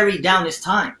my very downest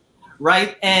time,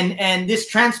 right? And this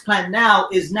transplant now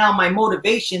is my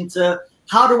motivation to,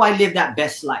 how do I live that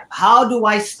best life? How do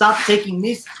I stop taking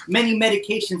this many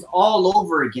medications all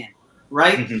over again,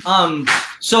 right? Mm-hmm.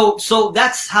 So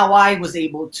that's how I was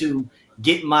able to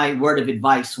get my word of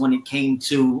advice when it came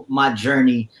to my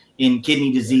journey in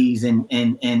kidney disease, and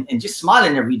just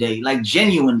smiling every day, like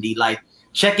genuinely, like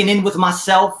checking in with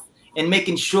myself and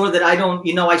making sure that I don't,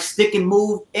 I stick and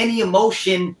move any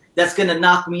emotion that's going to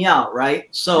knock me out. Right.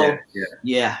 So,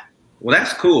 yeah. Well,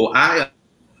 that's cool. I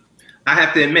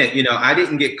have to admit, I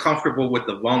didn't get comfortable with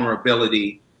the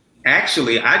vulnerability.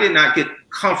 Actually, I did not get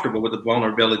comfortable with the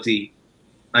vulnerability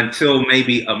until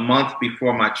maybe a month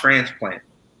before my transplant.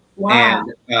 Wow.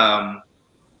 And,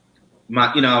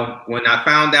 when I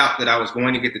found out that I was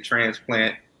going to get the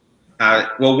transplant,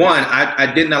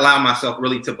 I didn't allow myself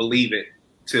really to believe it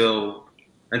until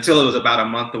it was about a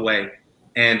month away.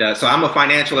 And so I'm a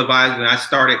financial advisor, and I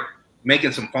started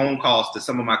making some phone calls to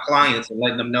some of my clients and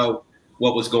letting them know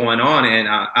what was going on. And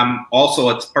I'm also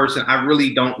a person, I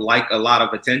really don't like a lot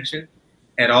of attention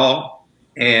at all.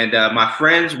 And my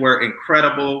friends were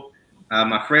incredible.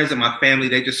 My friends and my family,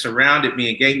 they just surrounded me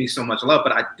and gave me so much love,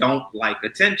 but I don't like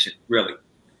attention, really.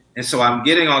 And so I'm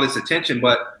getting all this attention,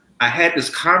 but I had this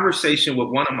conversation with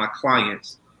one of my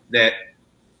clients that,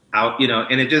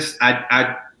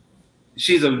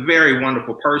 she's a very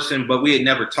wonderful person, but we had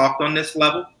never talked on this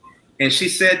level. And she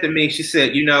said to me,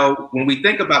 when we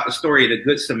think about the story of the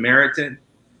Good Samaritan,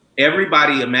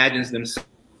 everybody imagines themselves.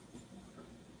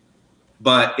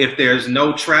 But if there's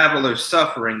no traveler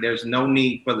suffering, there's no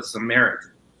need for the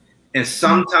Samaritan. And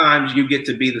sometimes you get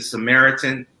to be the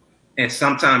Samaritan, and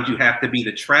sometimes you have to be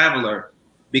the traveler,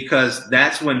 because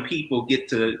that's when people get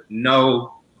to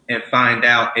know and find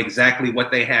out exactly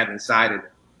what they have inside of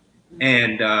them.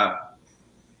 And I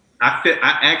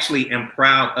actually am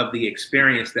proud of the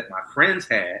experience that my friends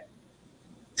had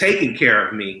taking care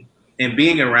of me and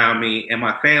being around me and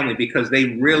my family, because they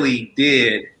really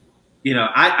did.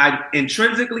 I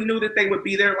intrinsically knew that they would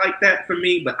be there like that for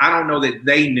me, but I don't know that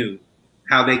they knew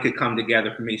how they could come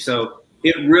together for me. So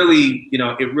it really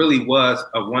was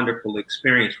a wonderful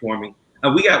experience for me.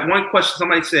 We got one question.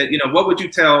 Somebody said, what would you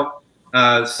tell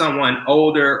someone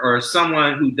older or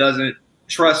someone who doesn't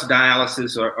trust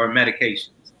dialysis or medications?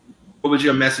 What would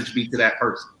your message be to that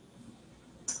person?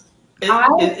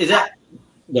 Is that?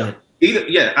 Go ahead.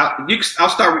 I'll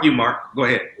start with you, Mark. Go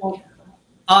ahead.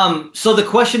 So the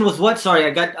question was what? Sorry,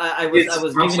 I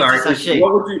was. I'm sorry.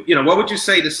 What would you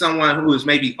say to someone who is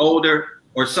maybe older,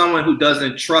 or someone who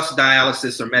doesn't trust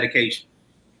dialysis or medication?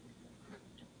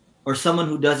 Or someone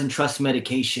who doesn't trust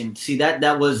medication. See,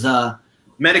 that was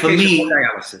medication for me, or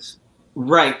dialysis.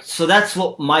 Right. So that's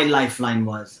what my lifeline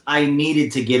was. I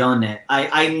needed to get on that.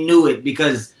 I knew it,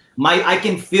 because I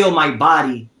can feel my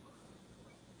body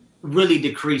really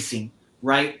decreasing.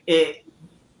 Right.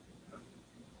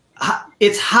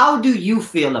 It's how do you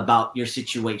feel about your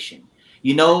situation? Do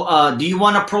you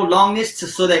want to prolong this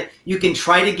so that you can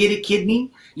try to get a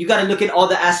kidney? You got to look at all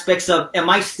the aspects of, am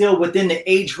I still within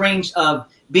the age range of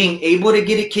being able to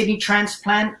get a kidney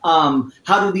transplant?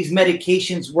 How do these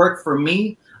medications work for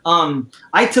me?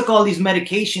 I took all these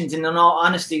medications, and in all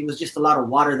honesty, it was just a lot of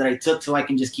water that I took so I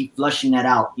can just keep flushing that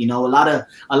out. A lot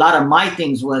of my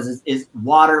things is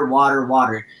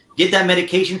water. Get that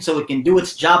medication so it can do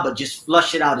its job, but just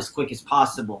flush it out as quick as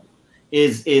possible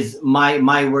is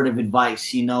my word of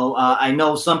advice. I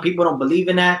know some people don't believe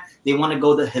in that. They want to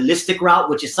go the holistic route,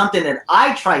 which is something that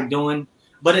I tried doing,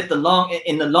 but in the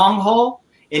long haul,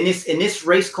 in this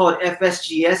race called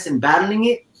FSGS and battling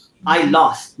it, I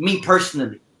lost, me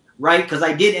personally, right? Because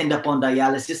I did end up on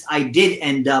dialysis. I did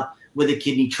end up with a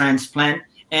kidney transplant.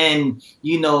 And,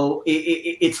 you know,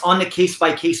 it's on a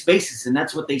case-by-case basis. And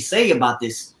that's what they say about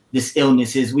this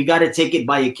illness is we got to take it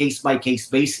by a case-by-case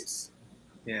basis.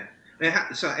 Yeah. And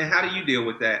how do you deal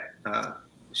with that,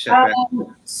 Chef?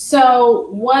 So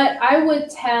what I would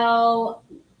tell,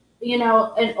 you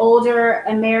know, an older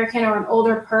American or an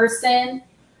older person,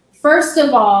 first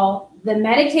of all, the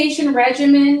medication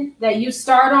regimen that you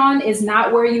start on is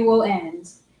not where you will end.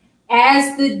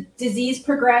 As the disease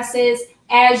progresses,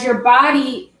 as your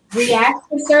body reacts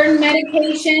to certain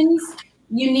medications,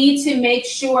 you need to make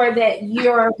sure that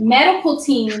your medical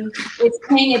team is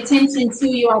paying attention to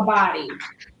your body.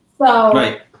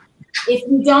 So if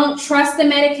you don't trust the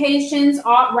medications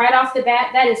right off the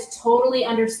bat, that is totally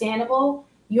understandable.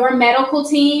 Your medical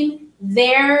team,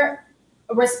 their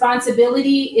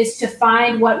responsibility is to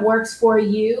find what works for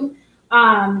you.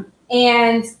 And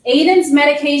Aiden's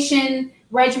medication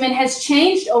regimen has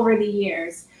changed over the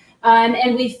years.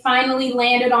 And we finally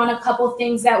landed on a couple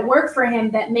things that work for him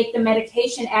that make the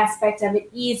medication aspect of it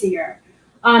easier.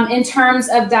 In terms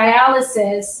of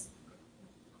dialysis,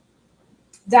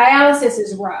 dialysis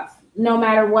is rough, no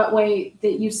matter what way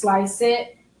that you slice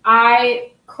it.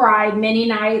 I cried many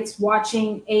nights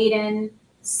watching Aiden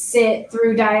sit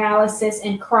through dialysis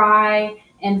and cry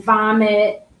and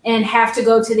vomit and have to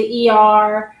go to the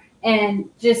ER. And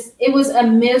just, it was a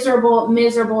miserable,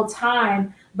 miserable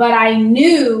time. But I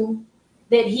knew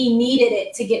that he needed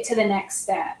it to get to the next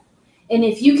step. And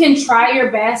if you can try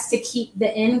your best to keep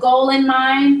the end goal in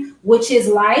mind, which is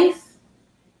life,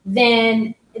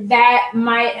 then that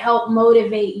might help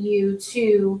motivate you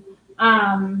to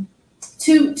go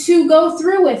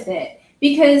through with it.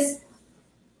 Because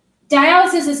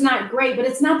dialysis is not great, but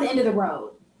it's not the end of the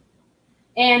road.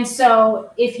 And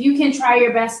so if you can try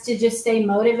your best to just stay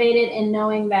motivated and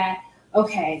knowing that,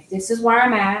 okay, this is where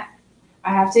I'm at,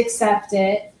 I have to accept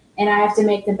it, and I have to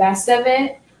make the best of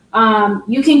it.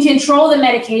 You can control the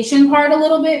medication part a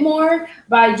little bit more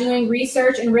by doing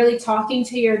research and really talking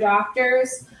to your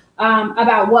doctors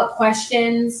about what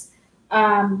questions,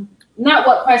 not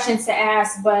what questions to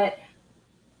ask, but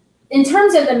in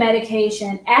terms of the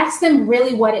medication, ask them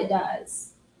really what it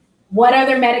does. What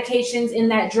other medications in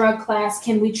that drug class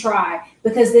can we try?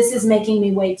 Because this is making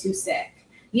me way too sick.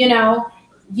 You know,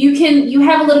 you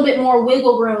have a little bit more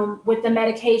wiggle room with the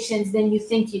medications than you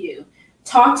think you do.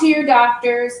 Talk to your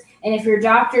doctors, and if your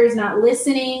doctor is not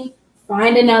listening,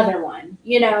 find another one.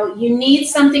 You know, you need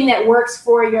something that works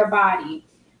for your body.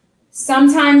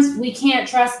 Sometimes we can't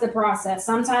trust the process.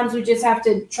 Sometimes we just have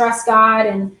to trust God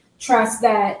and trust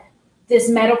that this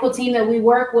medical team that we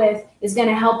work with is going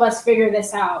to help us figure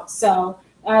this out. So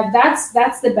that's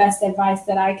the best advice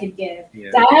that I could give.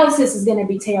 Yeah. Dialysis is going to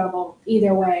be terrible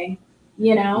either way,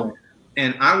 you know?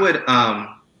 And I would,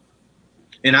 I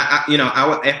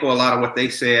would echo a lot of what they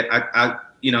said. I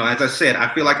as I said,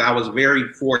 I feel like I was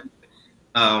very fortunate.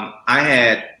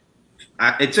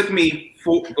 It took me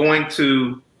going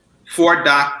to 4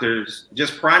 doctors,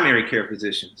 just primary care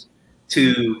physicians,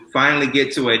 to finally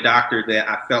get to a doctor that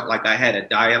I felt like I had a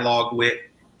dialogue with,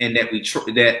 and that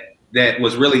that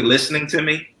was really listening to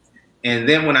me. And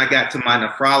then when I got to my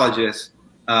nephrologist,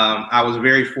 I was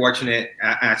very fortunate.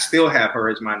 I still have her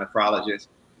as my nephrologist.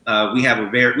 We have a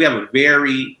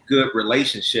very good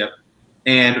relationship.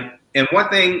 And one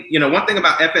thing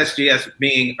about FSGS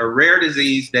being a rare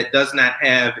disease that does not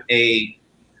have a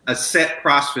set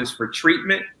process for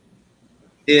treatment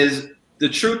is, the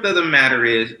truth of the matter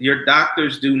is your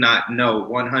doctors do not know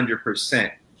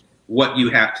 100% what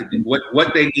you have to do,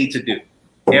 what they need to do.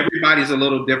 Everybody's a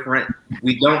little different.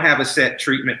 We don't have a set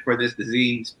treatment for this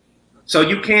disease. So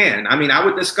you can, I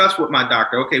would discuss with my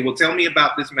doctor, okay, well, tell me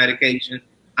about this medication.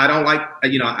 I don't like,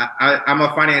 I'm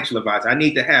a financial advisor. I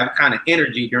need to have kind of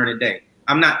energy during the day.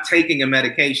 I'm not taking a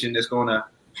medication that's going to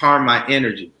harm my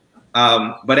energy.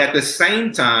 But at the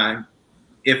same time,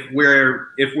 if we're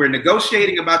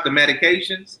negotiating about the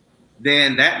medications,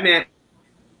 then that meant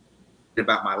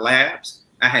about my labs.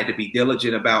 I had to be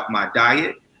diligent about my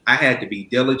diet. I had to be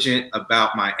diligent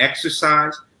about my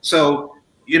exercise. So,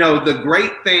 the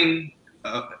great thing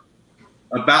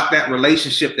about that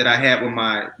relationship that I had with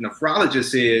my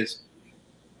nephrologist is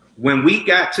when we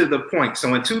got to the point.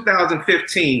 So in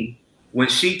 2015, when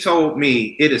she told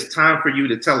me it is time for you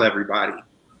to tell everybody,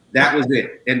 that was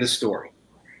it, end of story.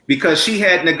 Because she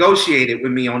had negotiated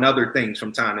with me on other things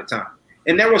from time to time.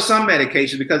 And there was some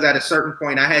medication, because at a certain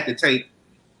point I had to take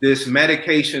this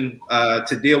medication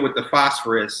to deal with the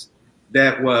phosphorus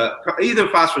that was either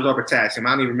phosphorus or potassium.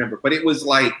 I don't even remember, but it was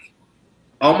like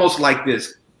almost like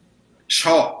this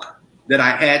chalk that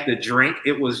I had to drink.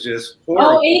 It was just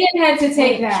horrible. Oh, Aiden had to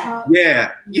take that.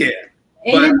 Yeah.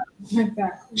 But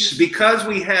because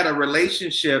we had a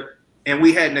relationship and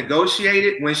we had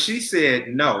negotiated, when she said,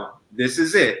 no, this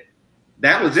is it,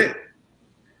 that was it.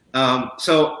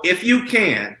 So if you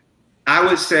can, I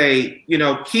would say, you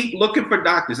know, keep looking for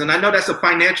doctors. And I know that's a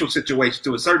financial situation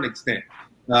to a certain extent,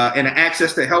 and an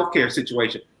access to healthcare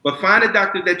situation. But find a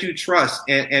doctor that you trust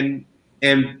and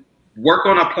work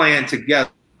on a plan together.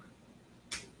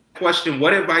 Question: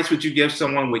 what advice would you give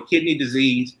someone with kidney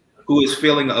disease who is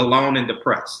feeling alone and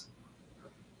depressed?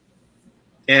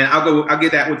 And I'll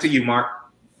get that one to you, Mark.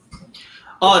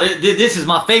 Oh, this is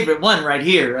my favorite one right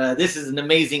here. This is an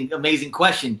amazing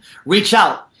question. Reach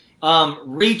out.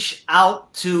 Reach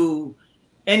out to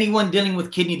anyone dealing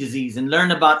with kidney disease and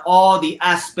learn about all the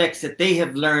aspects that they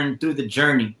have learned through the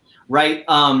journey, right?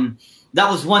 That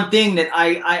was one thing that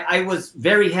I was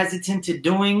very hesitant to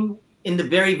doing in the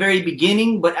very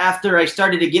beginning, but after I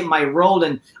started to get my role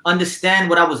and understand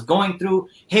what I was going through,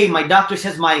 hey, my doctor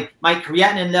says my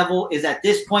creatinine level is at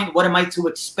this point, what am I to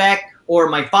expect? Or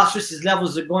my phosphorus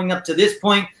levels are going up to this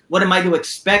point, what am I to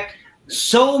expect?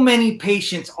 So many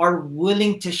patients are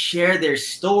willing to share their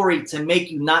story to make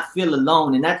you not feel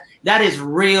alone. And that is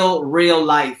real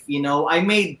life. You know, I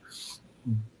made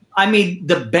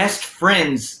the best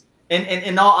friends, and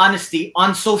in all honesty,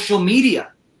 on social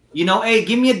media. You know, hey,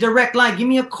 give me a direct line, give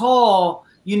me a call,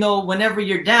 you know, whenever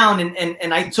you're down.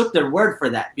 And I took their word for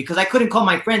that, because I couldn't call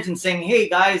my friends and saying, hey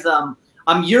guys, I'm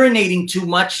urinating too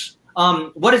much.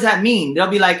 What does that mean? They'll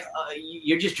be like,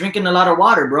 you're just drinking a lot of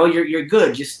water, bro. You're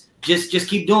good. Just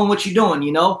keep doing what you're doing,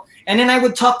 you know? And then I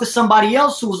would talk to somebody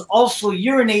else who was also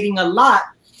urinating a lot.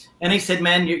 And they said,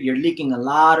 man, you're leaking a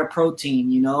lot of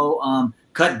protein, you know?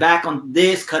 Cut back on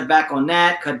this, cut back on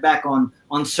that, cut back on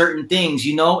certain things,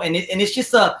 you know? And it's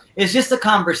just a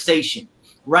conversation,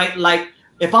 right? Like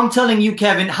if I'm telling you,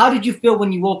 Kevin, how did you feel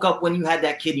when you woke up when you had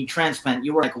that kidney transplant?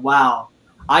 You were like, wow,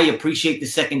 I appreciate the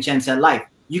second chance at life.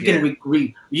 You can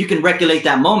you can regulate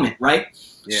that moment, right?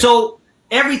 Yeah. So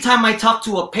every time I talk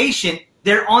to a patient,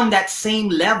 they're on that same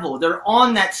level. They're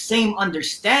on that same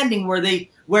understanding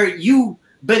where you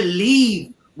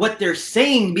believe what they're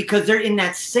saying, because they're in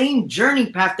that same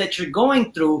journey path that you're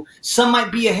going through. Some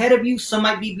might be ahead of you, some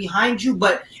might be behind you,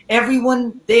 but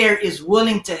everyone there is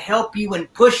willing to help you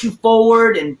and push you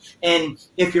forward. And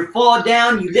if you fall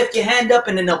down, you lift your hand up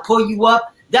and then they'll pull you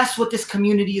up. That's what this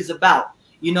community is about.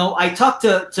 You know, I talked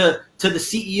to the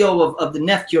CEO of the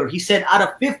NephCure. He said out of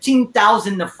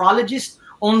 15,000 nephrologists,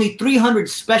 only 300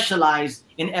 specialize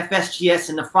in FSGS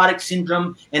and nephrotic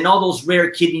syndrome and all those rare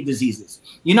kidney diseases.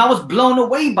 You know, I was blown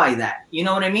away by that. You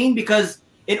know what I mean? Because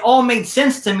it all made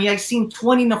sense to me. I've seen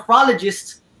 20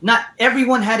 nephrologists. Not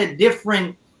everyone had a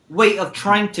different way of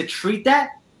trying to treat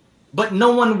that, but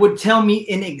no one would tell me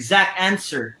an exact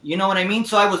answer. You know what I mean?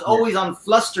 So I was always on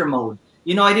fluster mode.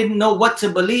 You know, I didn't know what to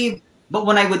believe. But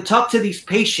when I would talk to these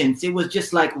patients, it was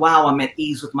just like, wow, I'm at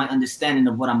ease with my understanding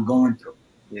of what I'm going through.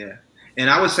 Yeah. And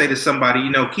I would say to somebody, you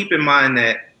know, keep in mind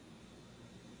that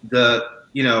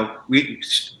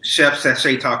Chef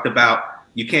Sachet talked about,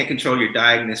 you can't control your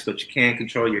diagnosis, but you can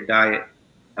control your diet.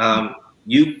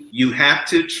 You have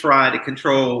to try to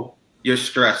control your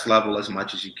stress level as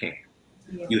much as you can.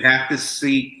 Yeah. You have to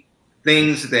seek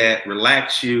things that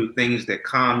relax you, things that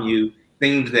calm you,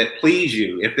 things that please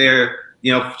you. If they're,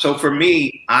 you know, so for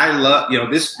me, I love, you know,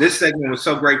 this segment was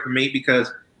so great for me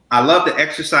because I love to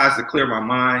exercise to clear my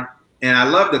mind, and I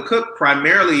love to cook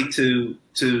primarily to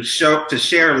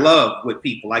share love with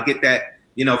people. I get that,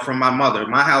 you know, from my mother.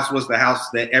 My house was the house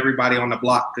that everybody on the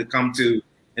block could come to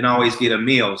and always get a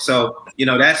meal. So, you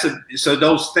know, so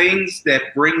those things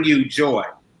that bring you joy,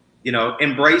 you know,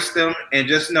 embrace them and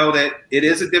just know that it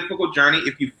is a difficult journey.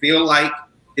 If you feel like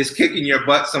it's kicking your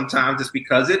butt sometimes, it's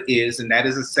because it is, and that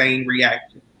is a sane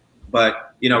reaction.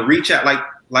 But, you know, reach out,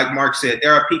 like Mark said,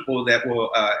 there are people that will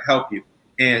help you.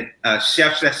 And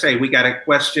Chef Sachet, we got a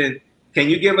question. Can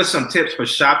you give us some tips for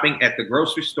shopping at the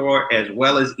grocery store as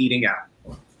well as eating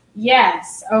out?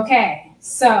 Yes. Okay.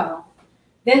 So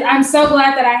I'm so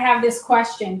glad that I have this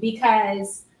question,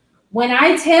 because when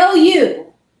I tell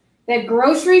you that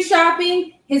grocery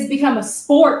shopping has become a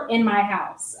sport in my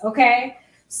house, okay?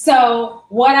 So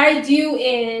what I do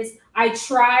is I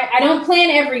don't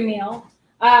plan every meal,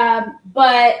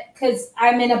 but because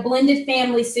I'm in a blended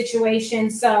family situation.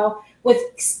 So with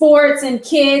sports and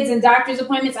kids and doctor's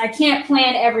appointments, I can't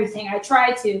plan everything. I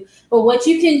try to. But what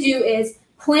you can do is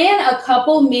plan a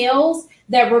couple meals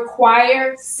that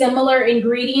require similar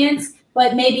ingredients,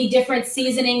 but maybe different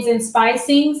seasonings and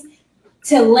spicings,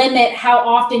 to limit how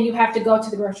often you have to go to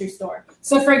the grocery store.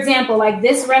 So for example, like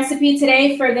this recipe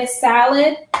today for this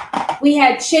salad, we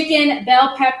had chicken,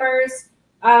 bell peppers,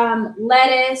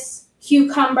 lettuce,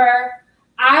 cucumber.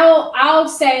 I'll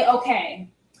say, okay,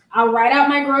 I'll write out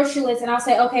my grocery list and I'll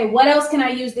say, okay, what else can I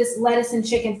use this lettuce and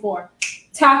chicken for?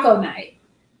 Taco night.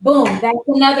 Boom, that's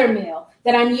another meal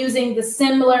that I'm using the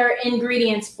similar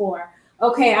ingredients for.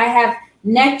 Okay, I have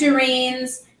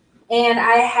nectarines and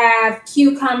I have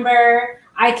cucumber.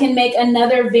 I can make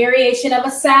another variation of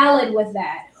a salad with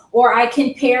that. Or I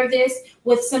can pair this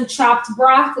with some chopped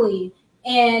broccoli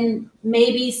and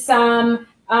maybe some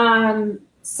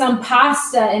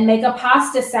pasta and make a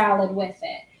pasta salad with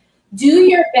it. Do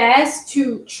your best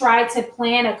to try to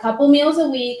plan a couple meals a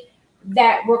week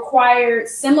that require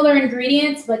similar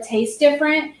ingredients but taste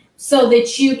different so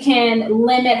that you can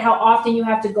limit how often you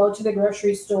have to go to the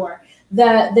grocery store.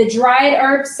 The dried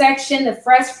herbs section, the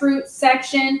fresh fruit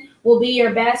section will be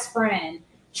your best friend.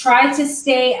 Try to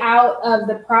stay out of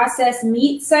the processed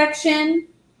meat section.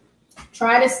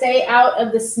 Try to stay out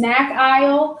of the snack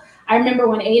aisle. I remember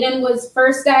when Aiden was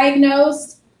first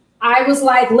diagnosed, I was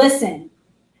like, listen,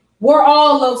 we're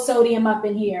all low sodium up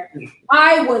in here.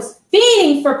 I was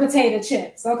feeding for potato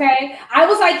chips, okay? I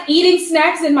was like eating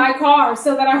snacks in my car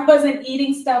so that I wasn't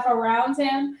eating stuff around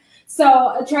him.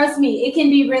 So trust me, it can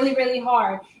be really, really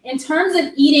hard. In terms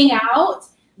of eating out,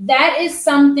 that is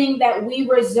something that we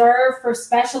reserve for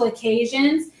special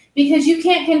occasions because you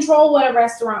can't control what a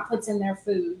restaurant puts in their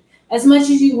food as much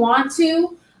as you want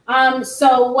to.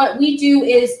 So what we do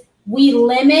is we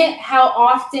limit how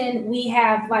often we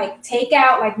have like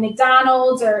takeout, like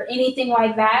McDonald's or anything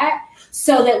like that,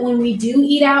 so that when we do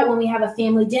eat out, when we have a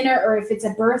family dinner or if it's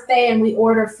a birthday and we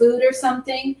order food or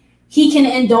something, he can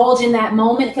indulge in that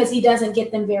moment because he doesn't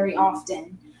get them very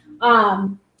often.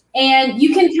 And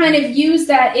you can kind of use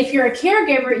that if you're a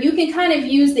caregiver, you can kind of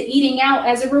use the eating out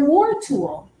as a reward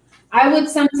tool. I would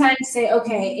sometimes say,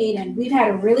 okay, Aiden, we've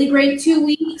had a really great 2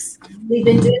 weeks. We've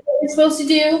been doing what we're supposed to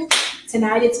do.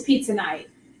 Tonight it's pizza night.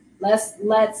 Let's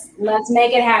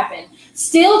make it happen.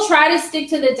 Still try to stick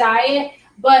to the diet,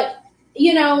 but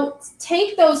you know,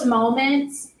 take those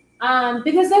moments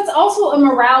because that's also a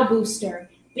morale booster.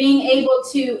 Being able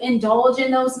to indulge in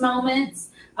those moments.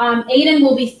 Aiden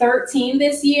will be 13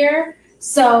 this year,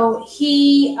 so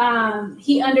he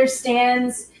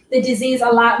understands the disease a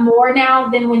lot more now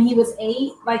than when he was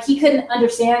 8. Like he couldn't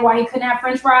understand why he couldn't have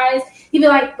French fries. He'd be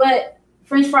like, but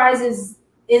French fries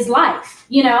is life,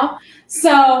 you know?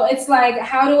 So it's like,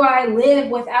 how do I live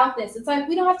without this? It's like,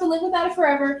 we don't have to live without it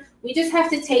forever. We just have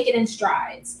to take it in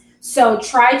strides. So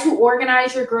try to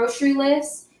organize your grocery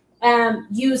list,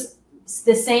 use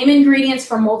the same ingredients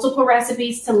for multiple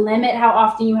recipes to limit how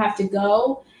often you have to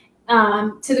go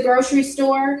to the grocery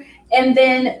store. And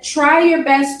then try your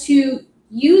best to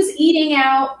use eating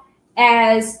out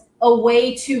as a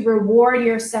way to reward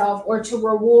yourself or to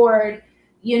reward,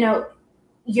 you know,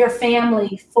 your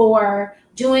family for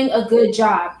doing a good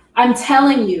job. I'm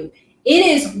telling you, it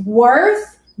is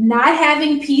worth not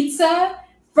having pizza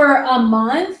for a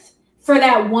month for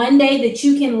that one day that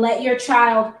you can let your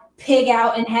child pig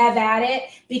out and have at it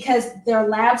because their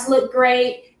labs look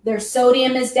great, their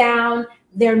sodium is down,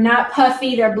 they're not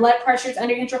puffy, their blood pressure is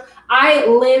under control. I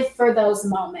live for those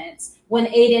moments when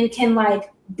Aiden can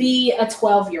like be a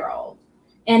 12-year-old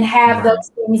and have those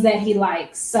things that he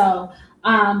likes. So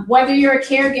whether you're a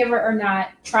caregiver or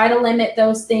not, try to limit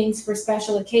those things for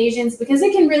special occasions because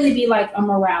it can really be like a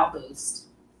morale boost.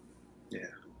 Yeah.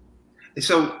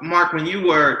 So Marc, when you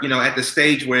were, you know, at the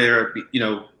stage where, you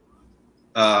know,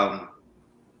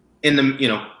 in the, you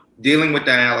know, dealing with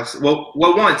dialysis. Well,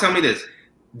 one, tell me this.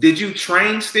 Did you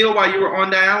train still while you were on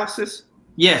dialysis?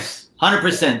 Yes,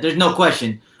 100%. There's no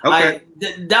question. Okay.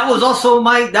 That was also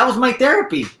my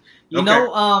therapy. You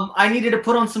know, I needed to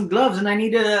put on some gloves and I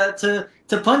needed to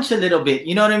punch a little bit.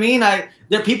 You know what I mean?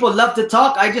 There people love to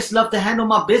talk. I just love to handle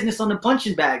my business on the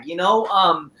punching bag. You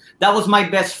know, that was my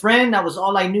best friend. That was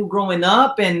all I knew growing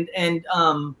up. And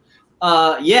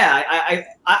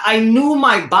I knew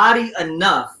my body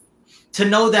enough to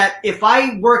know that if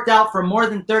I worked out for more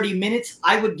than 30 minutes,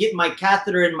 I would get my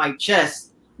catheter in my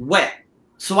chest wet.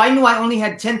 So I knew I only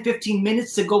had 10, 15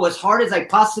 minutes to go as hard as I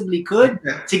possibly could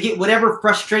to get whatever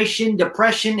frustration,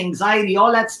 depression, anxiety,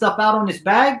 all that stuff out on this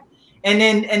bag. And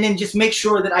then just make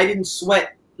sure that I didn't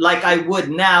sweat like I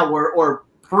would now or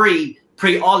pre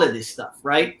all of this stuff,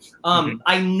 right?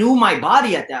 I knew my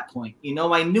body at that point. You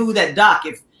know, I knew that, doc,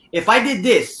 if I did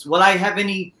this, will I have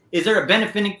is there a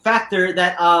benefiting factor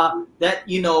that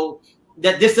you know,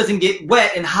 that this doesn't get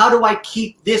wet, and how do I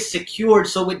keep this secured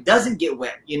so it doesn't get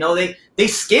wet? You know, they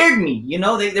scared me, you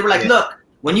know, they were like, look,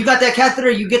 when you got that catheter,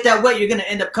 you get that wet, you're going to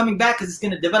end up coming back because it's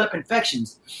going to develop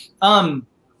infections.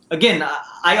 Again,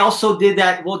 I also did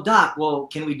that. Well, doc, well,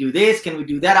 can we do this? Can we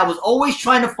do that? I was always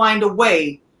trying to find a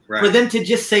way for them to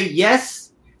just say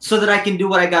yes so that I can do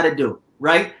what I got to do.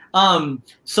 Right.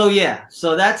 So yeah,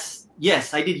 so that's,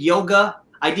 yes, I did yoga.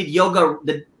 I did yoga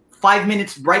the 5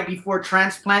 minutes right before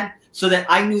transplant so that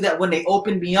I knew that when they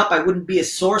opened me up, I wouldn't be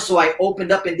as sore. So I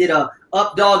opened up and did a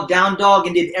up dog, down dog,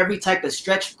 and did every type of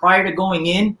stretch prior to going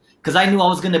in because I knew I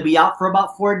was going to be out for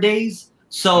about 4 days.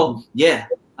 So yeah,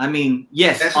 I mean,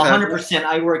 yes, 100%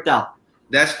 I worked out.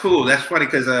 That's cool. That's funny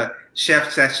because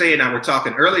Chef Sachet and I were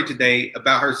talking earlier today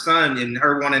about her son and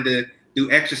her wanting to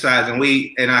do exercise.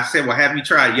 And I said, well, have you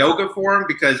tried yoga for him?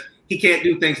 Because he can't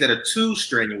do things that are too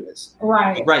strenuous.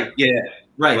 Right. Right. Yeah.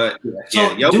 Right. But,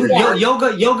 so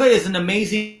yoga is an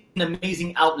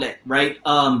amazing outlet, right?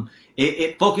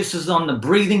 It focuses on the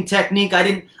breathing technique.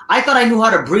 I thought I knew how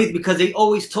to breathe because they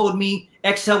always told me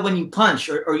exhale when you punch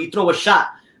or you throw a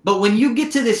shot. But when you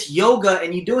get to this yoga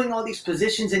and you're doing all these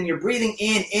positions and you're breathing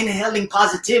in, inhaling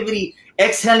positivity,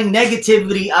 exhaling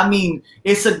negativity, I mean,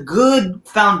 it's a good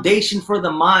foundation for the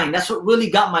mind. That's what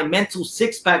really got my mental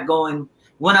six-pack going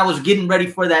when I was getting ready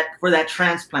for that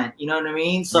transplant. You know what I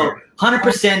mean? So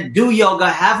 100% do yoga,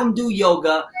 have them do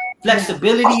yoga.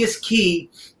 Flexibility is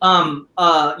key.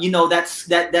 You know,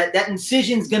 that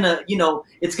incision's gonna, you know,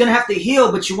 it's gonna have to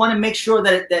heal, but you want to make sure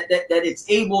that it's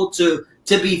able to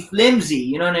be flimsy.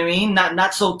 You know what I mean?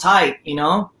 Not so tight. You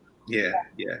know? Yeah.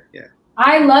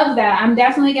 I love that. I'm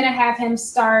definitely gonna have him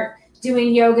start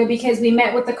doing yoga because we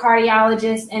met with the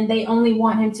cardiologist and they only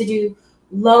want him to do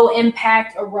low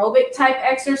impact aerobic type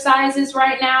exercises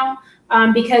right now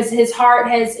because his heart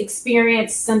has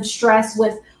experienced some stress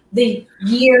with the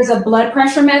years of blood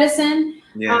pressure medicine.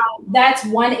 Yeah. That's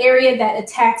one area that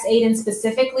attacks Aiden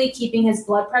specifically, keeping his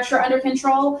blood pressure under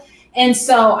control. And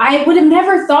so I would have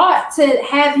never thought to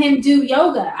have him do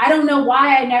yoga. I don't know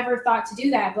why I never thought to do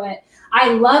that, but I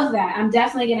love that. I'm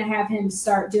definitely going to have him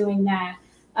start doing that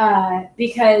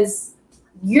because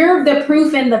you're the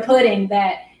proof in the pudding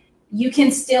that you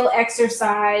can still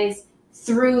exercise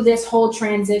through this whole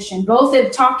transition.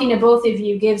 Talking to both of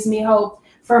you gives me hope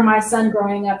for my son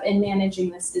growing up and managing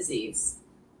this disease.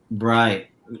 Right.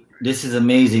 This is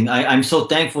amazing. I'm so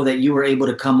thankful that you were able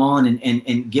to come on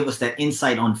and give us that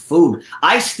insight on food.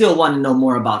 I still want to know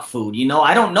more about food. You know,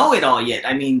 I don't know it all yet.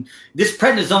 I mean, this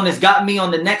prednisone has got me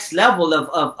on the next level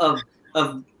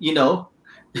of you know,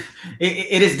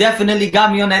 it has definitely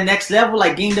got me on that next level.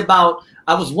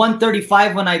 I was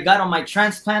 135 when I got on my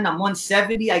transplant. I'm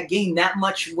 170. I gained that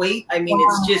much weight. I mean,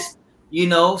 It's just, you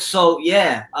know, so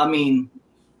yeah, I mean,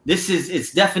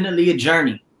 it's definitely a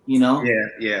journey, you know?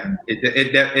 Yeah.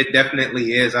 It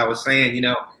definitely is. I was saying, you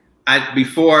know, I mean,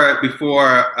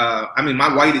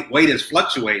 my weight has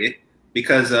fluctuated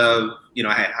because of, you know,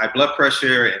 I had high blood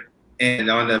pressure and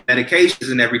on the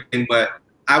medications and everything, but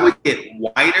I would get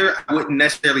wider. I wouldn't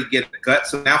necessarily get a gut.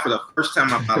 So now for the first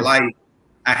time in my life,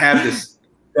 I have this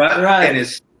gut and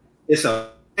it's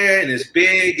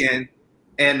big and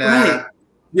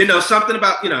you know, something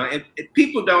about, you know, and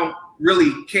people don't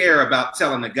really care about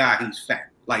telling a guy he's fat.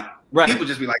 Like people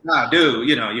just be like, nah, dude,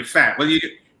 you know, you're fat. Well,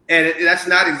 that's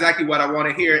not exactly what I want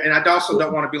to hear. And I also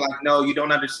don't want to be like, no, you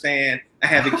don't understand. I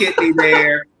have a kidney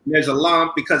there. There's a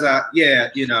lump because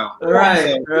you know.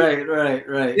 Right.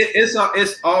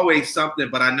 It's always something,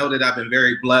 but I know that I've been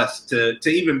very blessed to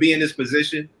even be in this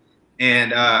position.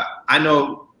 And I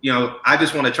know, you know, I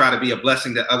just want to try to be a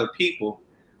blessing to other people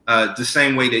the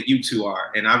same way that you two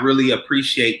are. And I really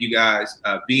appreciate you guys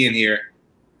being here.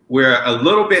 We're a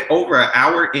little bit over an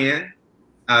hour in.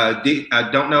 I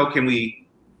don't know, can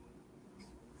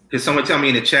someone tell me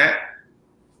in the chat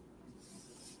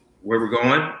where we're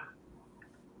going?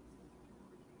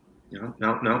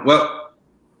 No. Well,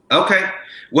 okay.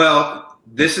 Well,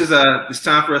 it's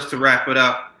time for us to wrap it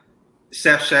up.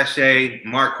 Chef Sachet,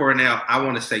 Marc Coronel, I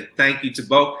want to say thank you to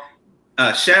both.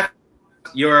 Chef,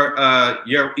 your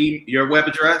web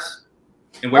address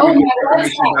and where we get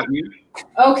information about you.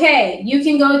 Okay, you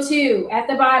can go to, at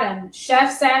the bottom,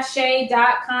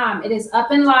 chefsachet.com. It is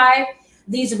up and live.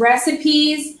 These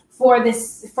recipes for the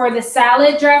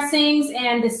salad dressings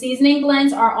and the seasoning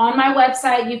blends are on my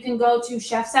website. You can go to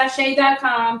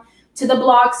chefsachet.com to the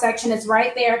blog section. It's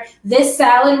right there. This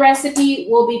salad recipe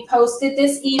will be posted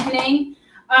this evening.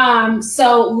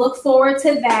 So look forward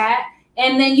to that.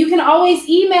 And then you can always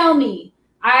email me.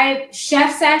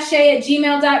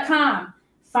 chefsachet@gmail.com.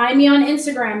 Find me on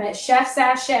Instagram at Chef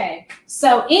Sachet.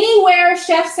 So anywhere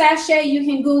Chef Sachet, you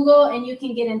can Google and you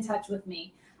can get in touch with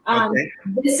me.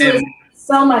 This was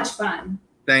so much fun.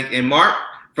 And Marc,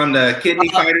 from the Kidney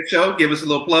Fighter Show, give us a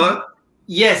little plug.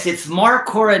 Yes, it's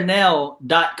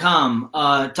marccoronel.com.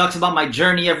 Talks about my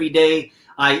journey every day.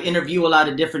 I interview a lot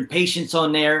of different patients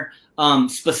on there.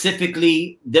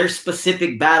 specifically their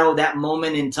specific battle, that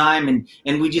moment in time,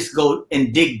 and we just go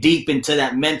and dig deep into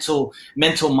that mental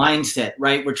mindset,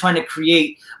 right? We're trying to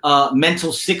create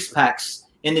mental six packs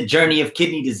in the journey of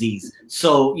kidney disease.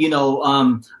 So, you know,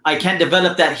 I can't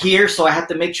develop that here, so I have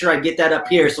to make sure I get that up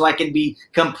here so I can be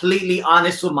completely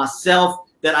honest with myself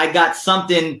that I got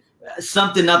something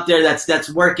up there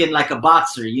that's working like a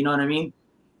boxer. You know what I mean?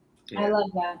 I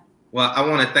love that. Well, I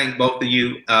want to thank both of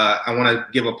you. I want to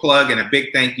give a plug and a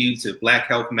big thank you to Black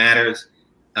Health Matters,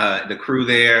 the crew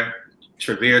there,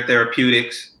 Travere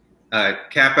Therapeutics,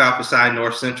 Kappa Alpha Psi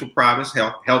North Central Province,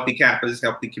 Healthy Kappas,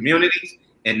 Healthy Communities,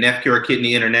 and NephCure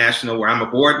Kidney International, where I'm a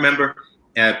board member.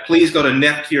 Please go to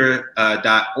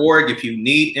NephCure.org if you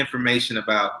need information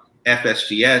about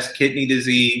FSGS, kidney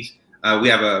disease. We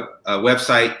have a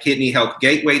website, Kidney Health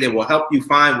Gateway, that will help you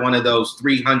find one of those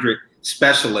 300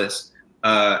 specialists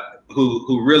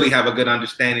who really have a good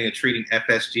understanding of treating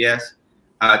FSGS.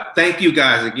 Thank you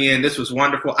guys again. This was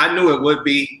wonderful. I knew it would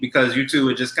be because you two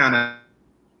are just kind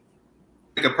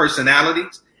of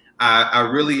personalities. I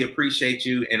really appreciate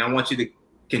you, and I want you to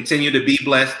continue to be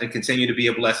blessed and continue to be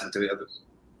a blessing to the others.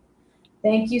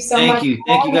 Thank you so much. Thank you.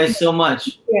 Thank you guys so much.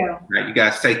 Thank you. All right, you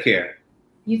guys take care.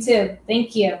 You too.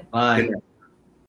 Thank you. Bye.